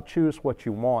all about choose what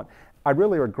you want. I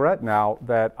really regret now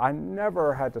that I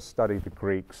never had to study the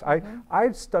Greeks.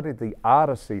 I studied the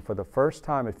Odyssey for the first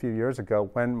time a few years ago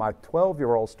when my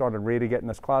 12-year-old started reading it in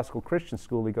this classical Christian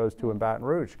school he goes to in Baton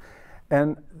Rouge.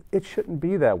 And it shouldn't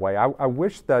be that way. I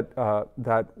wish that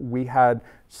that we had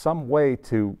some way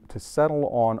to settle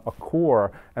on a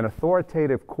core, an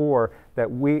authoritative core, that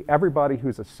everybody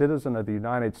who's a citizen of the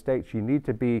United States, you need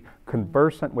to be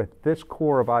conversant with this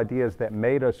core of ideas that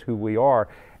made us who we are,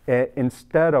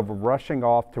 instead of rushing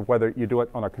off to whether you do it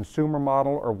on a consumer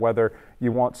model or whether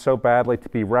you want so badly to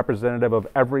be representative of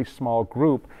every small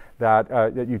group that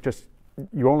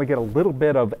you only get a little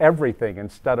bit of everything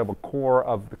instead of a core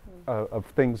of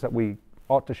things that we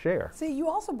ought to share. See, you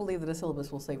also believe that a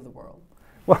syllabus will save the world.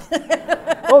 Well,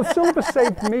 the syllabus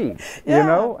saved me, Yeah. you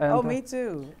know? And, me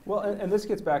too. Well, and this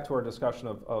gets back to our discussion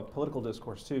of political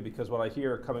discourse too, because what I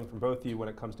hear coming from both of you when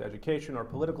it comes to education or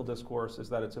political discourse is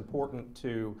that it's important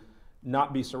to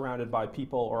not be surrounded by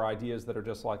people or ideas that are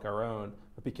just like our own,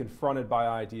 but be confronted by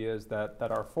ideas that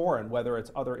are foreign, whether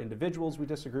it's other individuals we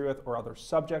disagree with or other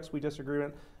subjects we disagree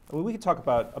with. I mean, we could talk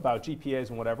about GPAs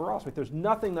and whatever else, but there's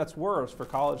nothing that's worse for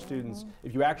college students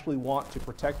if you actually want to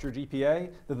protect your GPA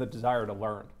than the desire to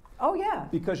learn. Oh, yeah.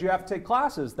 Because you have to take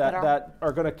classes that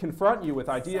are going to confront you with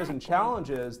ideas and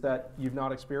challenges that you've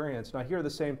not experienced. And I hear the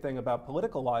same thing about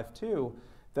political life too,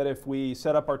 that if we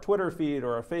set up our Twitter feed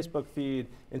or our Facebook feed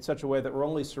in such a way that we're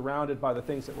only surrounded by the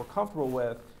things that we're comfortable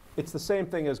with, it's the same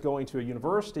thing as going to a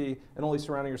university and only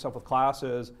surrounding yourself with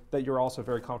classes that you're also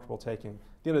very comfortable taking.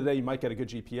 At the end of the day, you might get a good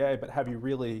GPA, but have you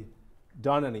really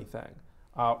done anything?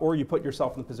 Or you put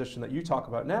yourself in the position that you talk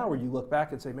about now where you look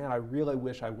back and say, man, I really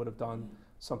wish I would have done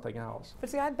something else. But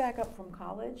see, I'd back up from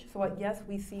college. So yes,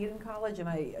 we see it in college, and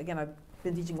I've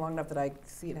been teaching long enough that I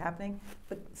see it happening,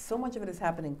 but so much of it is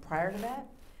happening prior to that.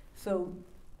 So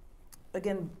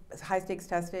again, high stakes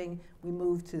testing, we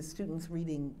moved to students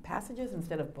reading passages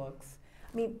instead of books.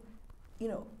 I mean, you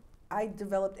know, I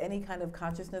developed any kind of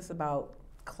consciousness about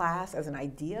class as an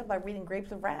idea by reading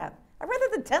Grapes of Wrath. I read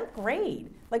it in the 10th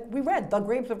grade. Like, we read The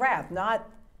Grapes of Wrath, not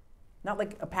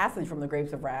like a passage from the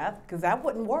Grapes of Wrath, because that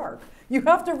wouldn't work. You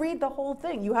have to read the whole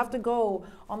thing. You have to go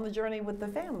on the journey with the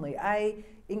family. I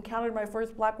encountered my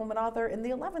first Black woman author in the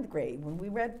 11th grade when we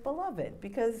read Beloved,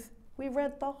 because we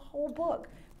read the whole book,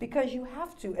 because you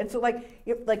have to. And so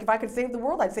if I could save the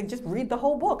world, I'd say just read the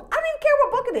whole book. I don't even care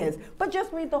what book it is, but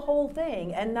just read the whole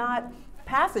thing and not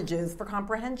passages for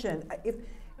comprehension.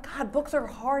 God, books are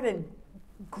hard and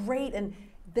great, and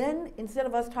then instead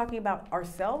of us talking about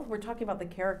ourselves, we're talking about the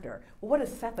character. Well, what is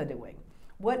Setha doing?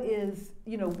 What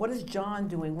is John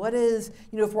doing? What is,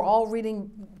 if we're all reading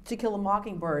To Kill a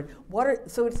Mockingbird,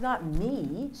 so it's not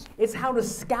me, it's how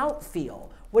does Scout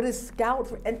feel? What is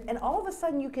Scout, and all of a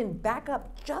sudden you can back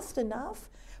up just enough,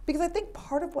 because I think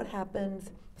part of what happens,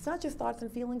 it's not just thoughts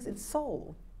and feelings, it's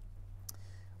soul.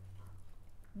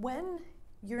 When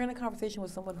you're in a conversation with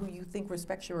someone who you think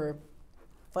respects your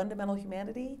fundamental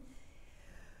humanity,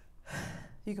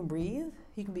 you can breathe,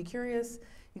 you can be curious,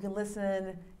 you can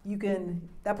listen,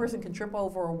 that person can trip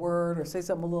over a word or say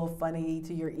something a little funny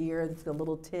to your ear that's a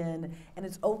little tin, and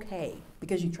it's okay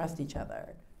because you trust each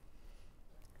other.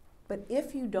 But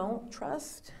if you don't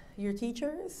trust your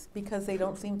teachers because they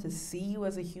don't seem to see you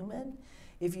as a human,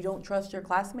 if you don't trust your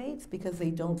classmates because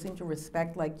they don't seem to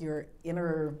respect your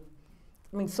inner,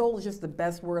 soul is just the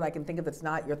best word I can think of that's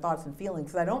not your thoughts and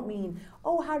feelings. Because I don't mean,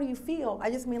 oh, how do you feel? I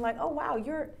just mean oh, wow,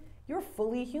 you're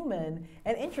fully human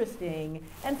and interesting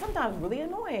and sometimes really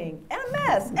annoying and a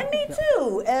mess and me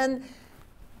too. And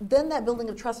then that building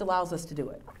of trust allows us to do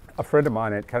it. A friend of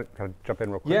mine, can I jump in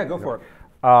real quick? Yeah, go for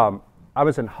it. I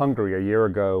was in Hungary a year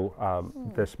ago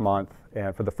this month,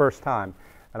 and for the first time,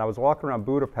 and I was walking around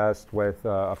Budapest with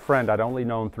a friend I'd only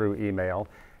known through email,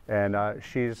 and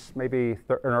she's maybe in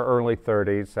her early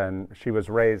 30s, and she was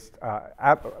raised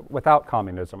without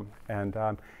communism, and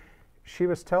she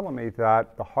was telling me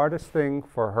that the hardest thing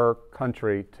for her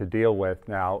country to deal with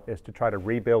now is to try to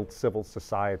rebuild civil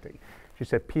society. She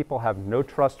said people have no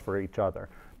trust for each other.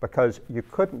 because you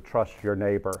couldn't trust your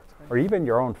neighbor or even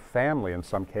your own family in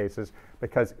some cases,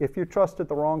 because if you trusted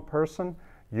the wrong person,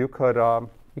 you could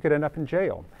end up in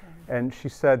jail. And she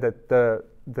said that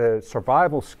the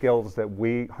survival skills that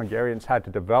we Hungarians had to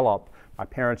develop, my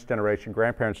parents' generation,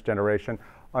 grandparents' generation,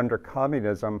 under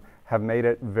communism, have made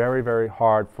it very, very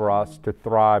hard for us to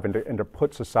thrive and to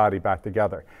put society back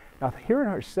together. Now, hearing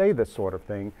her say this sort of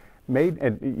thing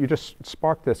and you just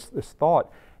sparked this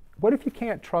thought. What if you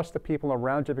can't trust the people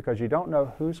around you because you don't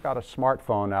know who's got a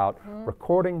smartphone out,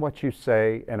 recording what you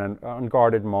say in an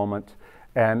unguarded moment,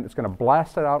 and it's going to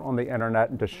blast it out on the internet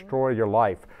and destroy your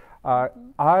life?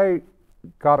 I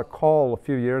got a call a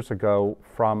few years ago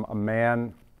from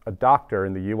a doctor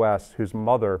in the U.S. whose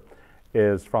mother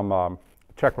is from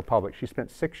Czech Republic. She spent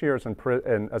 6 years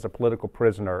as a political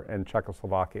prisoner in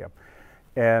Czechoslovakia.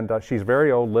 And she's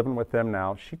very old, living with them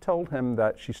now. She told him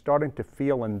that she's starting to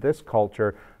feel in this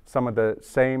culture some of the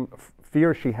same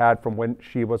fear she had from when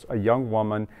she was a young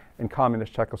woman in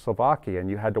communist Czechoslovakia, and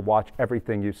you had to watch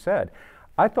everything you said.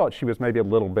 I thought she was maybe a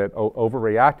little bit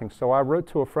overreacting, so I wrote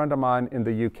to a friend of mine in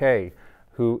the UK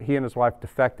he and his wife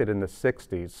defected in the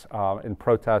 60s in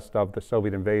protest of the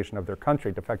Soviet invasion of their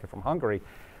country, defected from Hungary.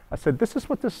 I said, this is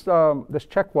what this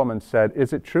Czech woman said.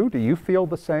 Is it true? Do you feel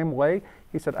the same way?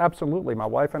 He said, absolutely. My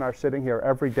wife and I are sitting here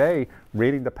every day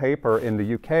reading the paper in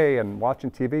the UK and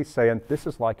watching TV saying, this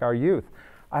is like our youth.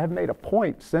 I have made a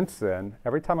point since then,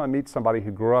 every time I meet somebody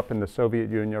who grew up in the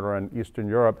Soviet Union or in Eastern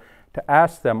Europe, to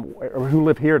ask them, or who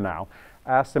live here now,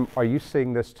 ask them, are you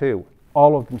seeing this too?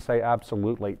 All of them say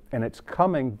absolutely. And it's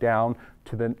coming down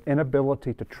to the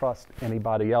inability to trust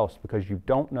anybody else, because you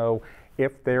don't know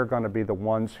if they're going to be the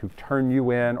ones who turn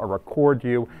you in or record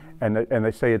you, and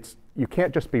they say you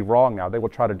can't just be wrong now. They will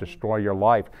try to destroy your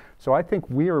life. So I think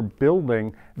we are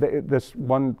building, this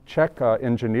one Czech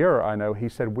engineer I know, he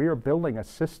said, we are building a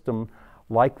system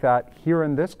like that here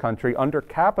in this country under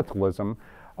capitalism,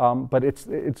 but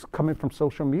it's coming from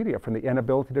social media, from the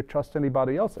inability to trust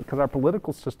anybody else, because our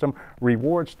political system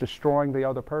rewards destroying the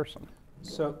other person.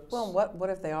 Well, what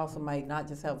if they also might not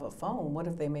just have a phone? What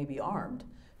if they may be armed?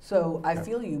 So I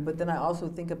feel you, but then I also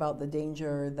think about the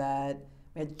danger that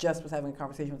I just was having a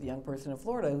conversation with a young person in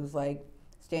Florida who's like,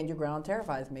 stand your ground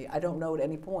terrifies me. I don't know at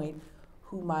any point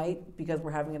who might, because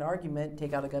we're having an argument,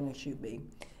 take out a gun and shoot me.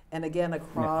 And again,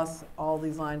 across all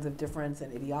these lines of difference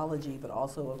and ideology, but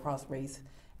also across race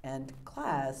and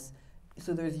class.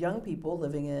 So there's young people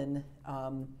living in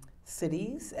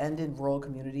cities and in rural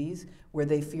communities where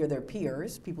they fear their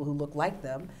peers, people who look like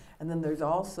them. And then there's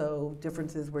also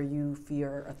differences where you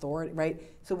fear authority, right?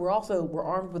 So we're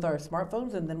armed with our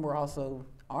smartphones, and then we're also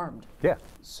armed. Yeah.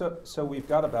 So we've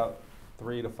got about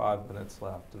 3 to 5 minutes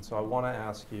left. And so I want to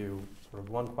ask you sort of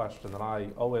one question that I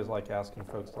always like asking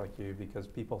folks like you, because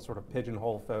people sort of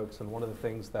pigeonhole folks. And one of the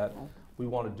things that we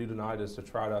want to do tonight is to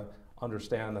try to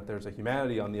understand that there's a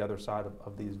humanity on the other side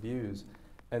of these views.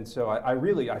 And so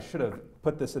I should have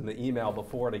put this in the email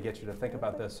before to get you to think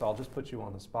about this, so I'll just put you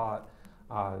on the spot.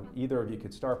 Either of you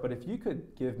could start, but if you could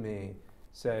give me,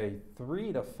 say,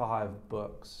 3 to 5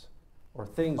 books or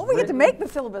things we get to make the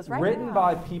syllabus right written now.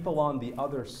 by people on the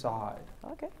other side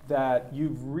Okay. that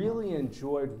you've really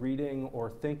enjoyed reading or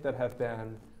think that have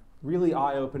been really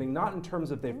eye-opening, not in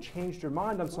terms of they've changed your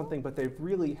mind on something, but they've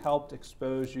really helped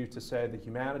expose you to, say, the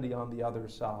humanity on the other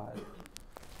side.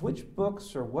 Which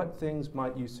books or what things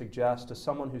might you suggest to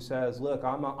someone who says, look,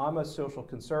 I'm a social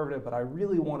conservative, but I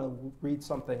really want to read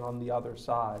something on the other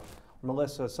side?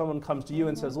 Melissa, someone comes to you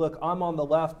and says, look, I'm on the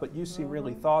left, but you seem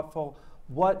really thoughtful.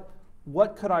 What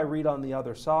could I read on the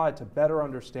other side to better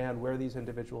understand where these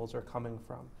individuals are coming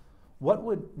from? What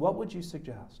would you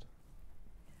suggest?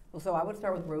 Well, so I would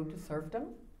start with Road to Serfdom,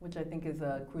 which I think is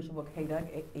a crucial book,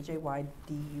 Hayduk,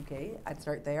 H-A-Y-D-U-K. I'd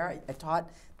start there. I taught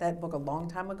that book a long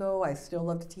time ago. I still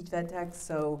love to teach that text.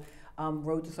 So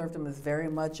Road to Serfdom is very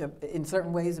much, in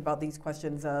certain ways, about these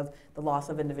questions of the loss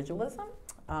of individualism.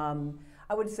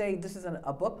 I would say this isn't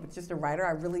a book, but just a writer.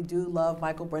 I really do love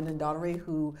Michael Brendan Daugherty,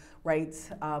 who writes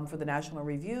for the National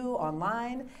Review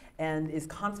online and is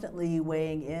constantly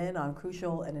weighing in on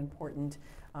crucial and important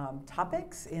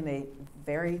topics in a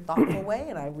very thoughtful way,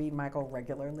 and I read Michael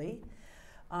regularly.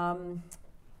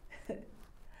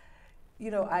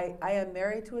 You know, I am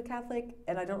married to a Catholic,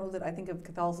 and I don't know that I think of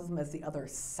Catholicism as the other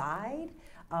side,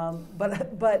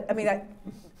 but I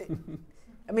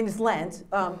mean, it's Lent,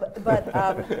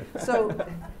 so,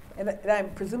 and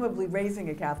I'm presumably raising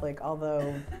a Catholic,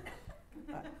 although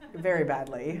very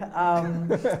badly.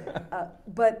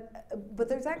 But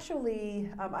there's actually,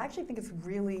 I actually think it's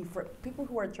really, for people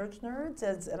who are church nerds,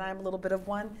 and I'm a little bit of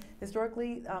one,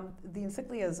 historically, the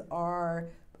encyclicals are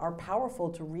are powerful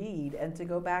to read and to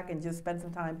go back and just spend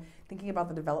some time thinking about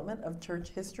the development of church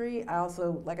history. I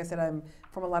also, like I said, I'm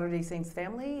from a Latter-day Saints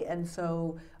family, and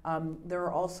so there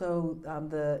are also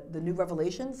the new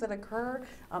revelations that occur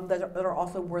that are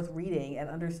also worth reading and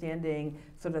understanding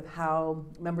sort of how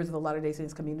members of the Latter-day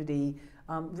Saints community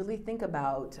really think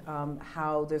about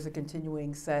how there's a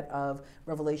continuing set of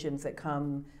revelations that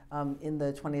come in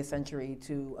the 20th century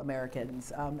to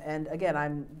Americans. And again,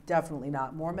 I'm definitely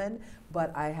not Mormon,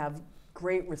 but I have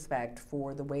great respect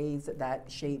for the ways that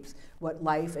shapes what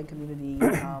life and community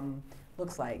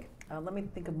looks like. Let me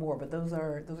think of more, but those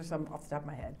are some off the top of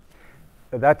my head.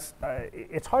 That's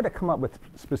it's hard to come up with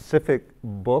specific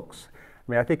books.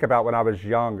 I mean, I think about when I was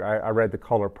young, I read The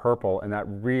Color Purple, and that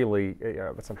really,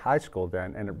 I was in high school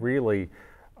then, and it really,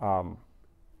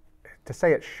 to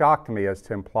say it shocked me as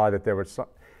to imply that there was some,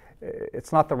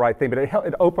 it's not the right thing, but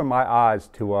it opened my eyes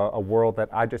to a world that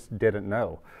I just didn't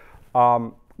know.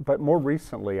 But more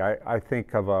recently, I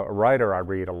think of a writer I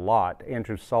read a lot,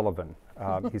 Andrew Sullivan.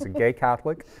 He's a gay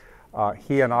Catholic.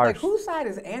 He and I like, whose side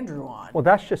is Andrew on? Well,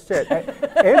 that's just it.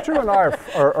 Andrew and I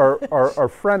are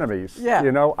frenemies. Yeah.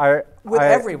 You know,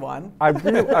 everyone.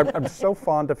 I'm so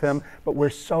fond of him, but we're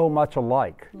so much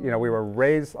alike. You know, we were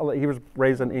raised. He was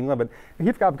raised in England,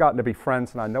 but I've gotten to be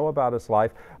friends, and I know about his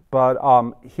life. But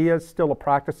he is still a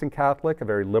practicing Catholic, a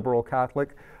very liberal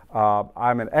Catholic.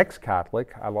 I'm an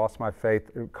ex-Catholic. I lost my faith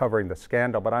covering the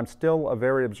scandal, but I'm still a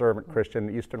very observant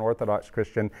Christian, Eastern Orthodox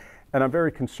Christian, and I'm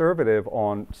very conservative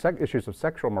on issues of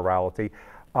sexual morality.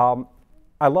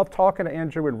 I love talking to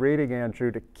Andrew and reading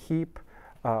Andrew to keep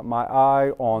my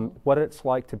eye on what it's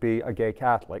like to be a gay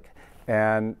Catholic,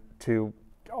 and to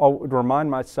remind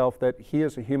myself that he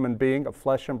is a human being, a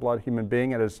flesh and blood human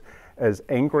being, and as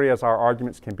angry as our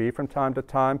arguments can be from time to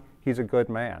time, he's a good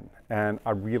man, and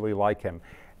I really like him.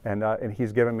 And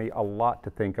he's given me a lot to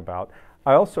think about.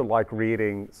 I also like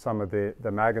reading some of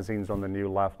the magazines on the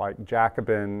New Left, like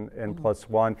Jacobin and Plus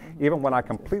One. Even when I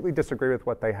completely disagree with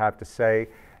what they have to say,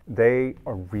 they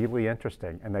are really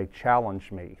interesting and they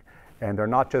challenge me. And they're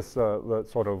not just the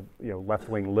sort of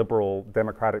left-wing liberal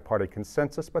Democratic Party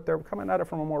consensus, but they're coming at it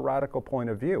from a more radical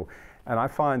point of view. And I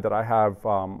find that I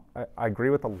agree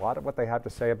with a lot of what they have to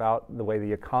say about the way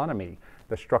the economy,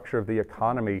 the structure of the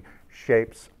economy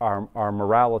shapes our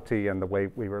morality and the way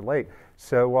we relate.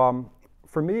 So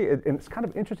for me, it's kind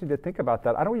of interesting to think about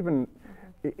that. I don't even,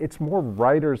 it's more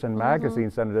writers and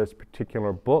magazines than it is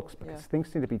particular books, because things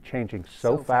seem to be changing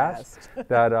so fast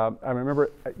that I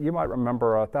remember, you might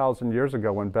remember 1,000 years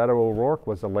ago when Beto O'Rourke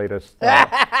was the latest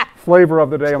flavor of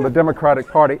the day on the Democratic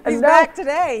Party. He's back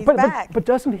today, he's back. But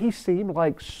doesn't he seem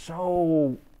like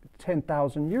so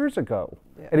 10,000 years ago?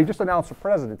 Yeah. And he just announced for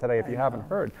president today, if you haven't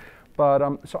heard. But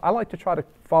so I like to try to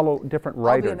follow different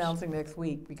writers. I'll be announcing next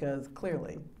week because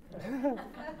clearly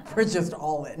we're just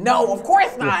all in. No, of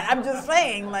course not. I'm just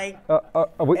saying, like,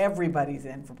 everybody's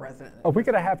in for president. Are we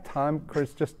going to have time,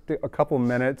 Chris, just a couple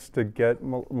minutes to get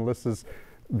Melissa's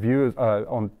views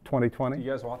on 2020? Do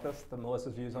you guys want this,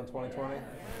 Melissa's views on 2020?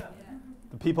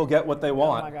 The people get what they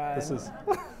want. Oh my God. This is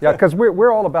yeah, because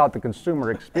we're all about the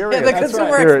consumer experience. The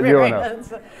consumer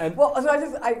experience. Well, so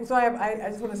I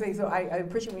just want to say, so I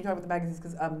appreciate when you talk about the magazines,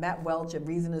 because Matt Welch at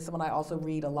Reason is someone I also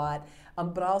read a lot.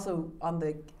 But also on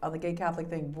the gay Catholic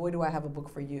thing, boy, do I have a book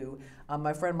for you.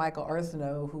 My friend Michael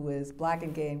Arsenault, who is black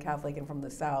and gay and Catholic and from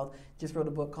the South, just wrote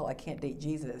a book called I Can't Date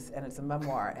Jesus, and it's a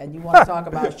memoir. And you want to talk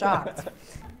about shocked.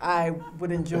 I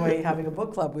would enjoy having a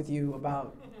book club with you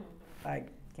about, like,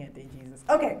 Can't Date Jesus.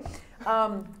 Okay,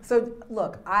 so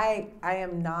look, I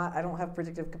don't have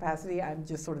predictive capacity. I'm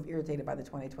just sort of irritated by the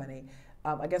 2020.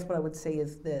 I guess what I would say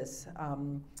is this.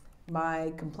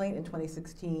 My complaint in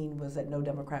 2016 was that no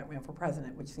Democrat ran for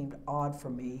president, which seemed odd for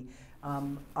me.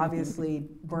 Obviously,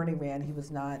 Bernie ran. He was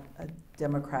not a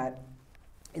Democrat.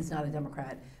 Is not a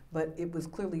Democrat, but it was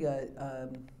clearly a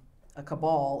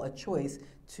cabal, a choice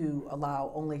to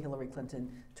allow only Hillary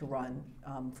Clinton to run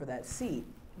for that seat.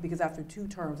 Because after 2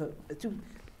 terms,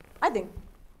 I think,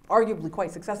 arguably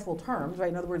quite successful terms, right?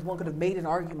 In other words, one could have made an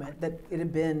argument that it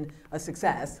had been a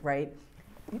success, right?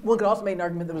 One could also make an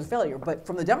argument that it was a failure. But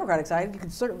from the Democratic side, you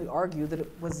could certainly argue that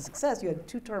it was a success. You had a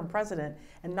 2-term president,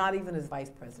 and not even his vice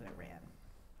president ran,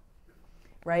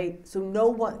 right? So no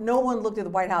one looked at the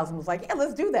White House and was like, yeah,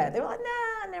 let's do that. They were like,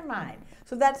 nah, never mind.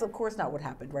 So that's, of course, not what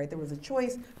happened, right? There was a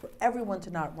choice for everyone to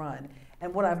not run.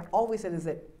 And what I've always said is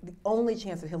that the only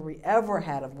chance that Hillary ever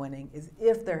had of winning is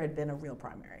if there had been a real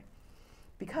primary.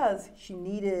 Because she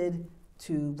needed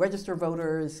to register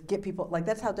voters, get people, like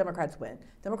that's how Democrats win.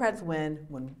 Democrats win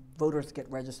when voters get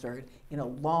registered in a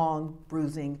long,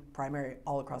 bruising primary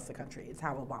all across the country. It's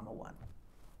how Obama won.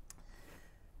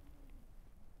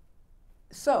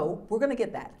 So we're going to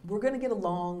get that. We're going to get a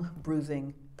long,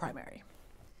 bruising primary.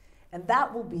 And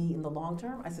that will be, in the long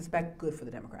term, I suspect, good for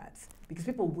the Democrats. Because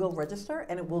people will register,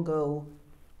 and it will go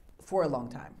for a long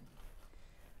time.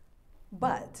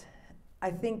 But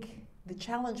I think the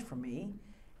challenge for me,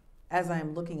 as I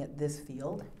am looking at this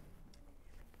field,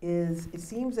 is it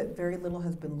seems that very little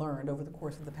has been learned over the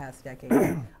course of the past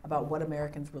decade about what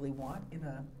Americans really want in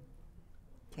a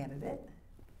candidate.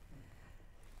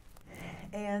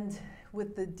 And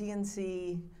with the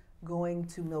DNC going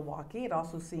to Milwaukee, it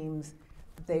also seems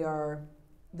that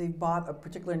they've bought a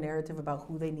particular narrative about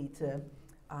who they need to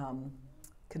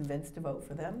convince to vote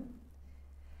for them.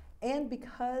 And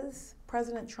because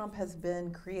President Trump has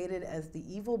been created as the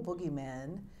evil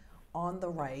boogeyman on the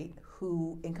right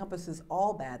who encompasses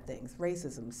all bad things,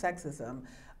 racism, sexism,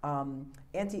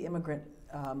 anti-immigrant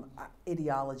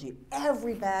ideology,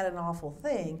 every bad and awful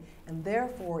thing, and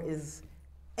therefore is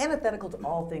antithetical to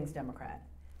all things Democrat.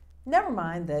 Never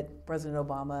mind that President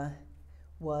Obama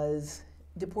was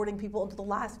deporting people until the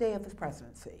last day of his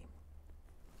presidency.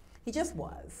 He just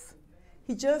was.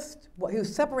 He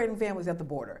was separating families at the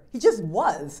border. He just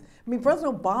was. I mean,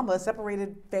 President Obama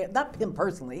separated, not him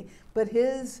personally, but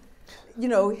his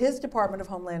Department of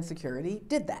Homeland Security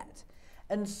did that.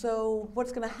 And so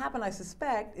what's going to happen, I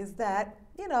suspect, is that,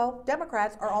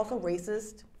 Democrats are also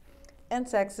racist and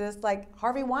sexist. Like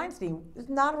Harvey Weinstein is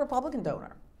not a Republican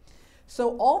donor.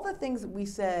 So all the things that we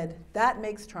said, that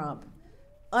makes Trump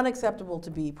unacceptable to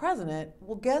be president,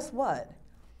 well, guess what?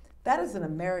 That is an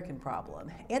American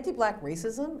problem. Anti-black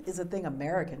racism is a thing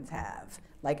Americans have,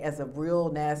 like as a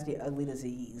real nasty, ugly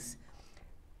disease.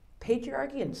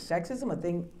 Patriarchy and sexism, a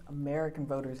thing American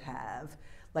voters have.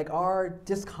 Like our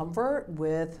discomfort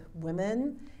with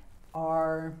women,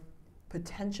 our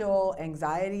potential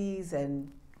anxieties and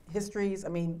histories. I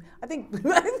mean, I think the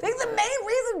main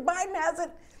reason Biden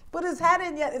hasn't put his hat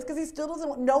in yet is because he still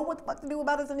doesn't know what the fuck to do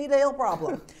about his Anita Hill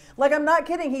problem. Like, I'm not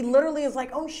kidding. He literally is like,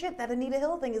 oh shit, that Anita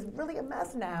Hill thing is really a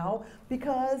mess now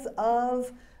because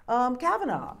of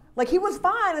Kavanaugh. Like, he was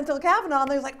fine until Kavanaugh, and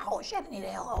then he was like, oh shit, Anita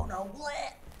Hill, oh no,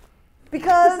 bleh.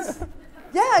 Because,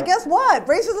 yeah, guess what?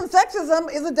 Racism, sexism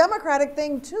is a Democratic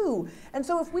thing too. And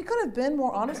so if we could have been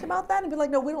more honest about that and be like,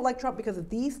 no, we don't like Trump because of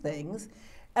these things,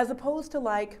 as opposed to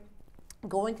like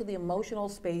going to the emotional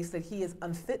space that he is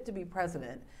unfit to be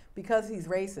president because he's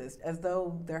racist, as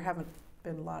though there haven't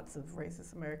been lots of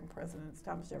racist American presidents,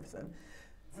 Thomas Jefferson.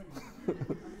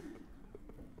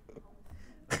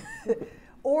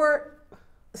 Or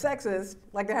sexist,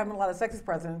 like there haven't been a lot of sexist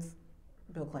presidents,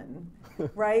 Bill Clinton,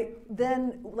 right?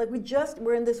 Then like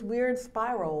we're in this weird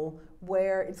spiral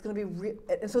where it's gonna be,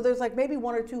 and so there's like maybe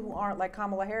one or two who aren't like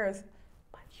Kamala Harris,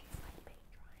 but she's like paint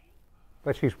drying.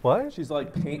 But she's what? She's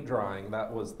like paint drying, that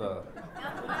was the...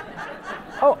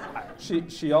 Oh,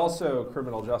 She also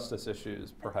criminal justice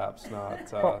issues, perhaps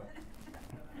not.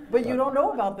 But you don't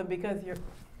know about them because you're...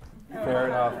 Fair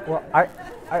enough. well,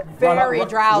 Very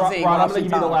drowsy. Ron, I'm going to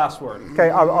give you the last word. Okay,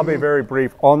 I'll be very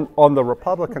brief. On the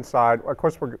Republican side, of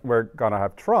course, we're going to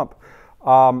have Trump.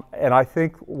 And I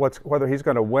think whether he's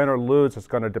going to win or lose is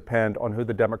going to depend on who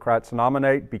the Democrats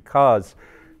nominate, because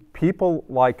people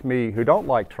like me who don't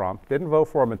like Trump, didn't vote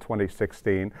for him in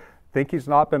 2016, think he's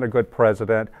not been a good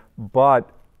president, but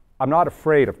I'm not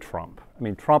afraid of Trump. I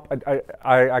mean, Trump,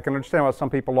 I can understand why some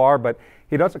people are, but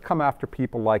he doesn't come after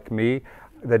people like me.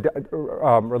 The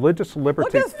religious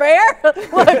liberty. Look, is fair. Look,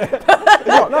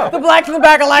 no. The blacks in the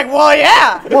back are like, well,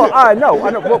 yeah. Well, I know.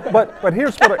 Well, but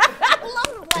here's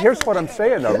what I'm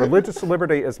saying though. Religious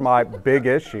liberty is my big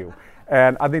issue,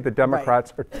 and I think the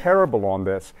Democrats are terrible on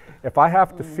this. If I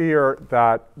have to fear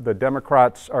that the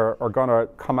Democrats are going to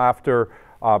come after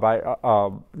by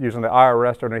using the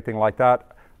IRS or anything like that,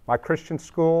 my Christian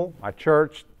school, my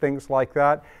church, things like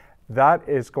that. That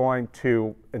is going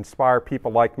to inspire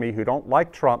people like me who don't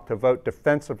like Trump to vote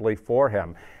defensively for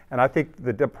him. And I think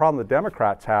the problem the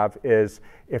Democrats have is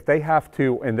if they have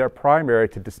to, in their primary,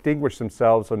 to distinguish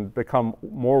themselves and become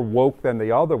more woke than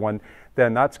the other one,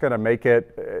 then that's going to make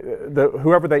it,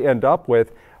 whoever they end up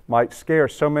with might scare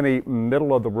so many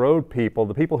middle-of-the-road people,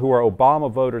 the people who are Obama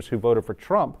voters who voted for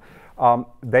Trump,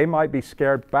 they might be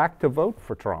scared back to vote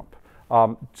for Trump,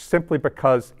 simply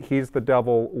because he's the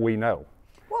devil we know.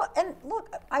 Well, and look,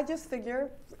 I just figure,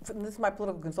 and this is my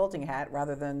political consulting hat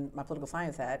rather than my political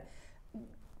science hat,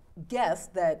 guess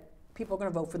that people are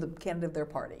going to vote for the candidate of their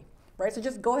party, right? So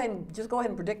just go ahead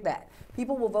and predict that.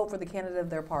 People will vote for the candidate of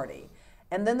their party.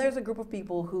 And then there's a group of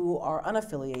people who are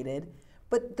unaffiliated,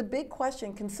 But the big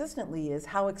question consistently is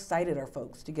how excited are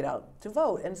folks to get out to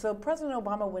vote? And so President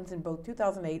Obama wins in both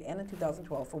 2008 and in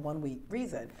 2012 for one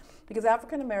reason, because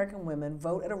African American women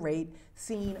vote at a rate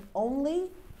seen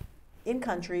only in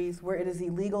countries where it is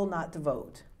illegal not to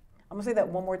vote. I'm gonna say that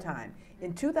one more time.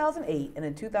 In 2008 and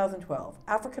in 2012,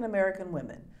 African American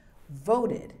women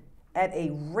voted at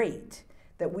a rate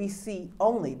that we see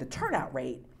only, the turnout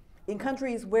rate, in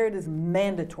countries where it is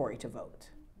mandatory to vote.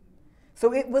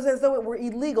 So it was as though it were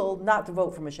illegal not to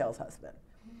vote for Michelle's husband.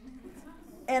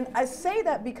 And I say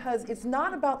that because it's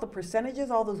not about the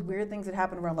percentages, all those weird things that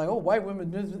happen around, like, oh, white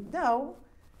women, no.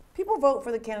 People vote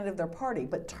for the candidate of their party,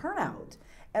 but turnout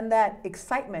and that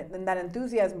excitement and that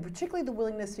enthusiasm, particularly the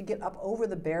willingness to get up over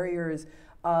the barriers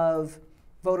of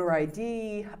voter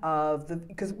ID,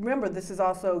 because remember, this is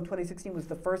also, 2016 was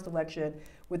the first election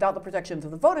without the protections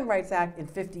of the Voting Rights Act in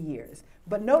 50 years.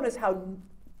 But notice how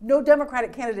no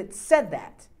Democratic candidate said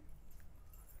that.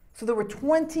 So there were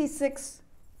 26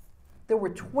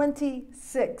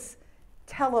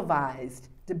 televised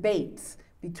debates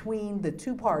between the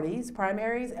two parties,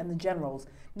 primaries and the generals.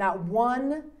 Not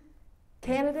one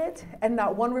candidate and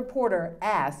not one reporter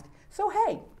asked, so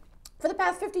hey, for the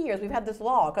past 50 years, we've had this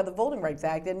law called the Voting Rights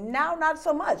Act, and now not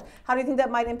so much. How do you think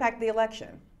that might impact the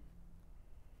election?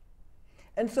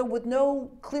 And so with no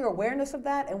clear awareness of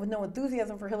that and with no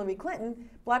enthusiasm for Hillary Clinton,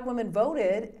 black women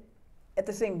voted at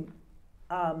the same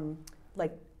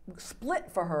split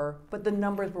for her, but the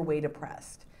numbers were way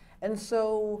depressed. And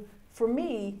so for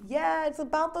me, yeah, it's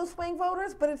about those swing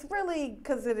voters, but it's really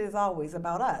because it is always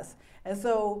about us. And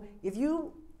so if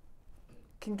you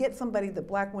can get somebody that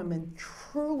black women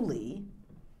truly,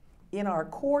 in our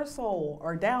core soul,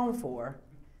 are down for,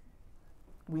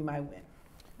 we might win.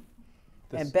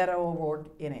 And Beto O'Rourke,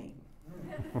 it ain't.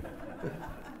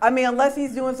 I mean, unless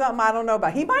he's doing something I don't know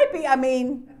about. He might be,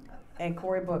 and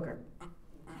Cory Booker.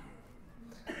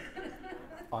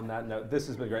 On that note, this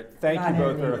has been great. Thank you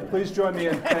both. Please join me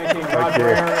in thanking Rod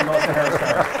Dreher and Melissa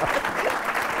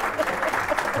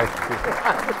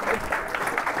Harris.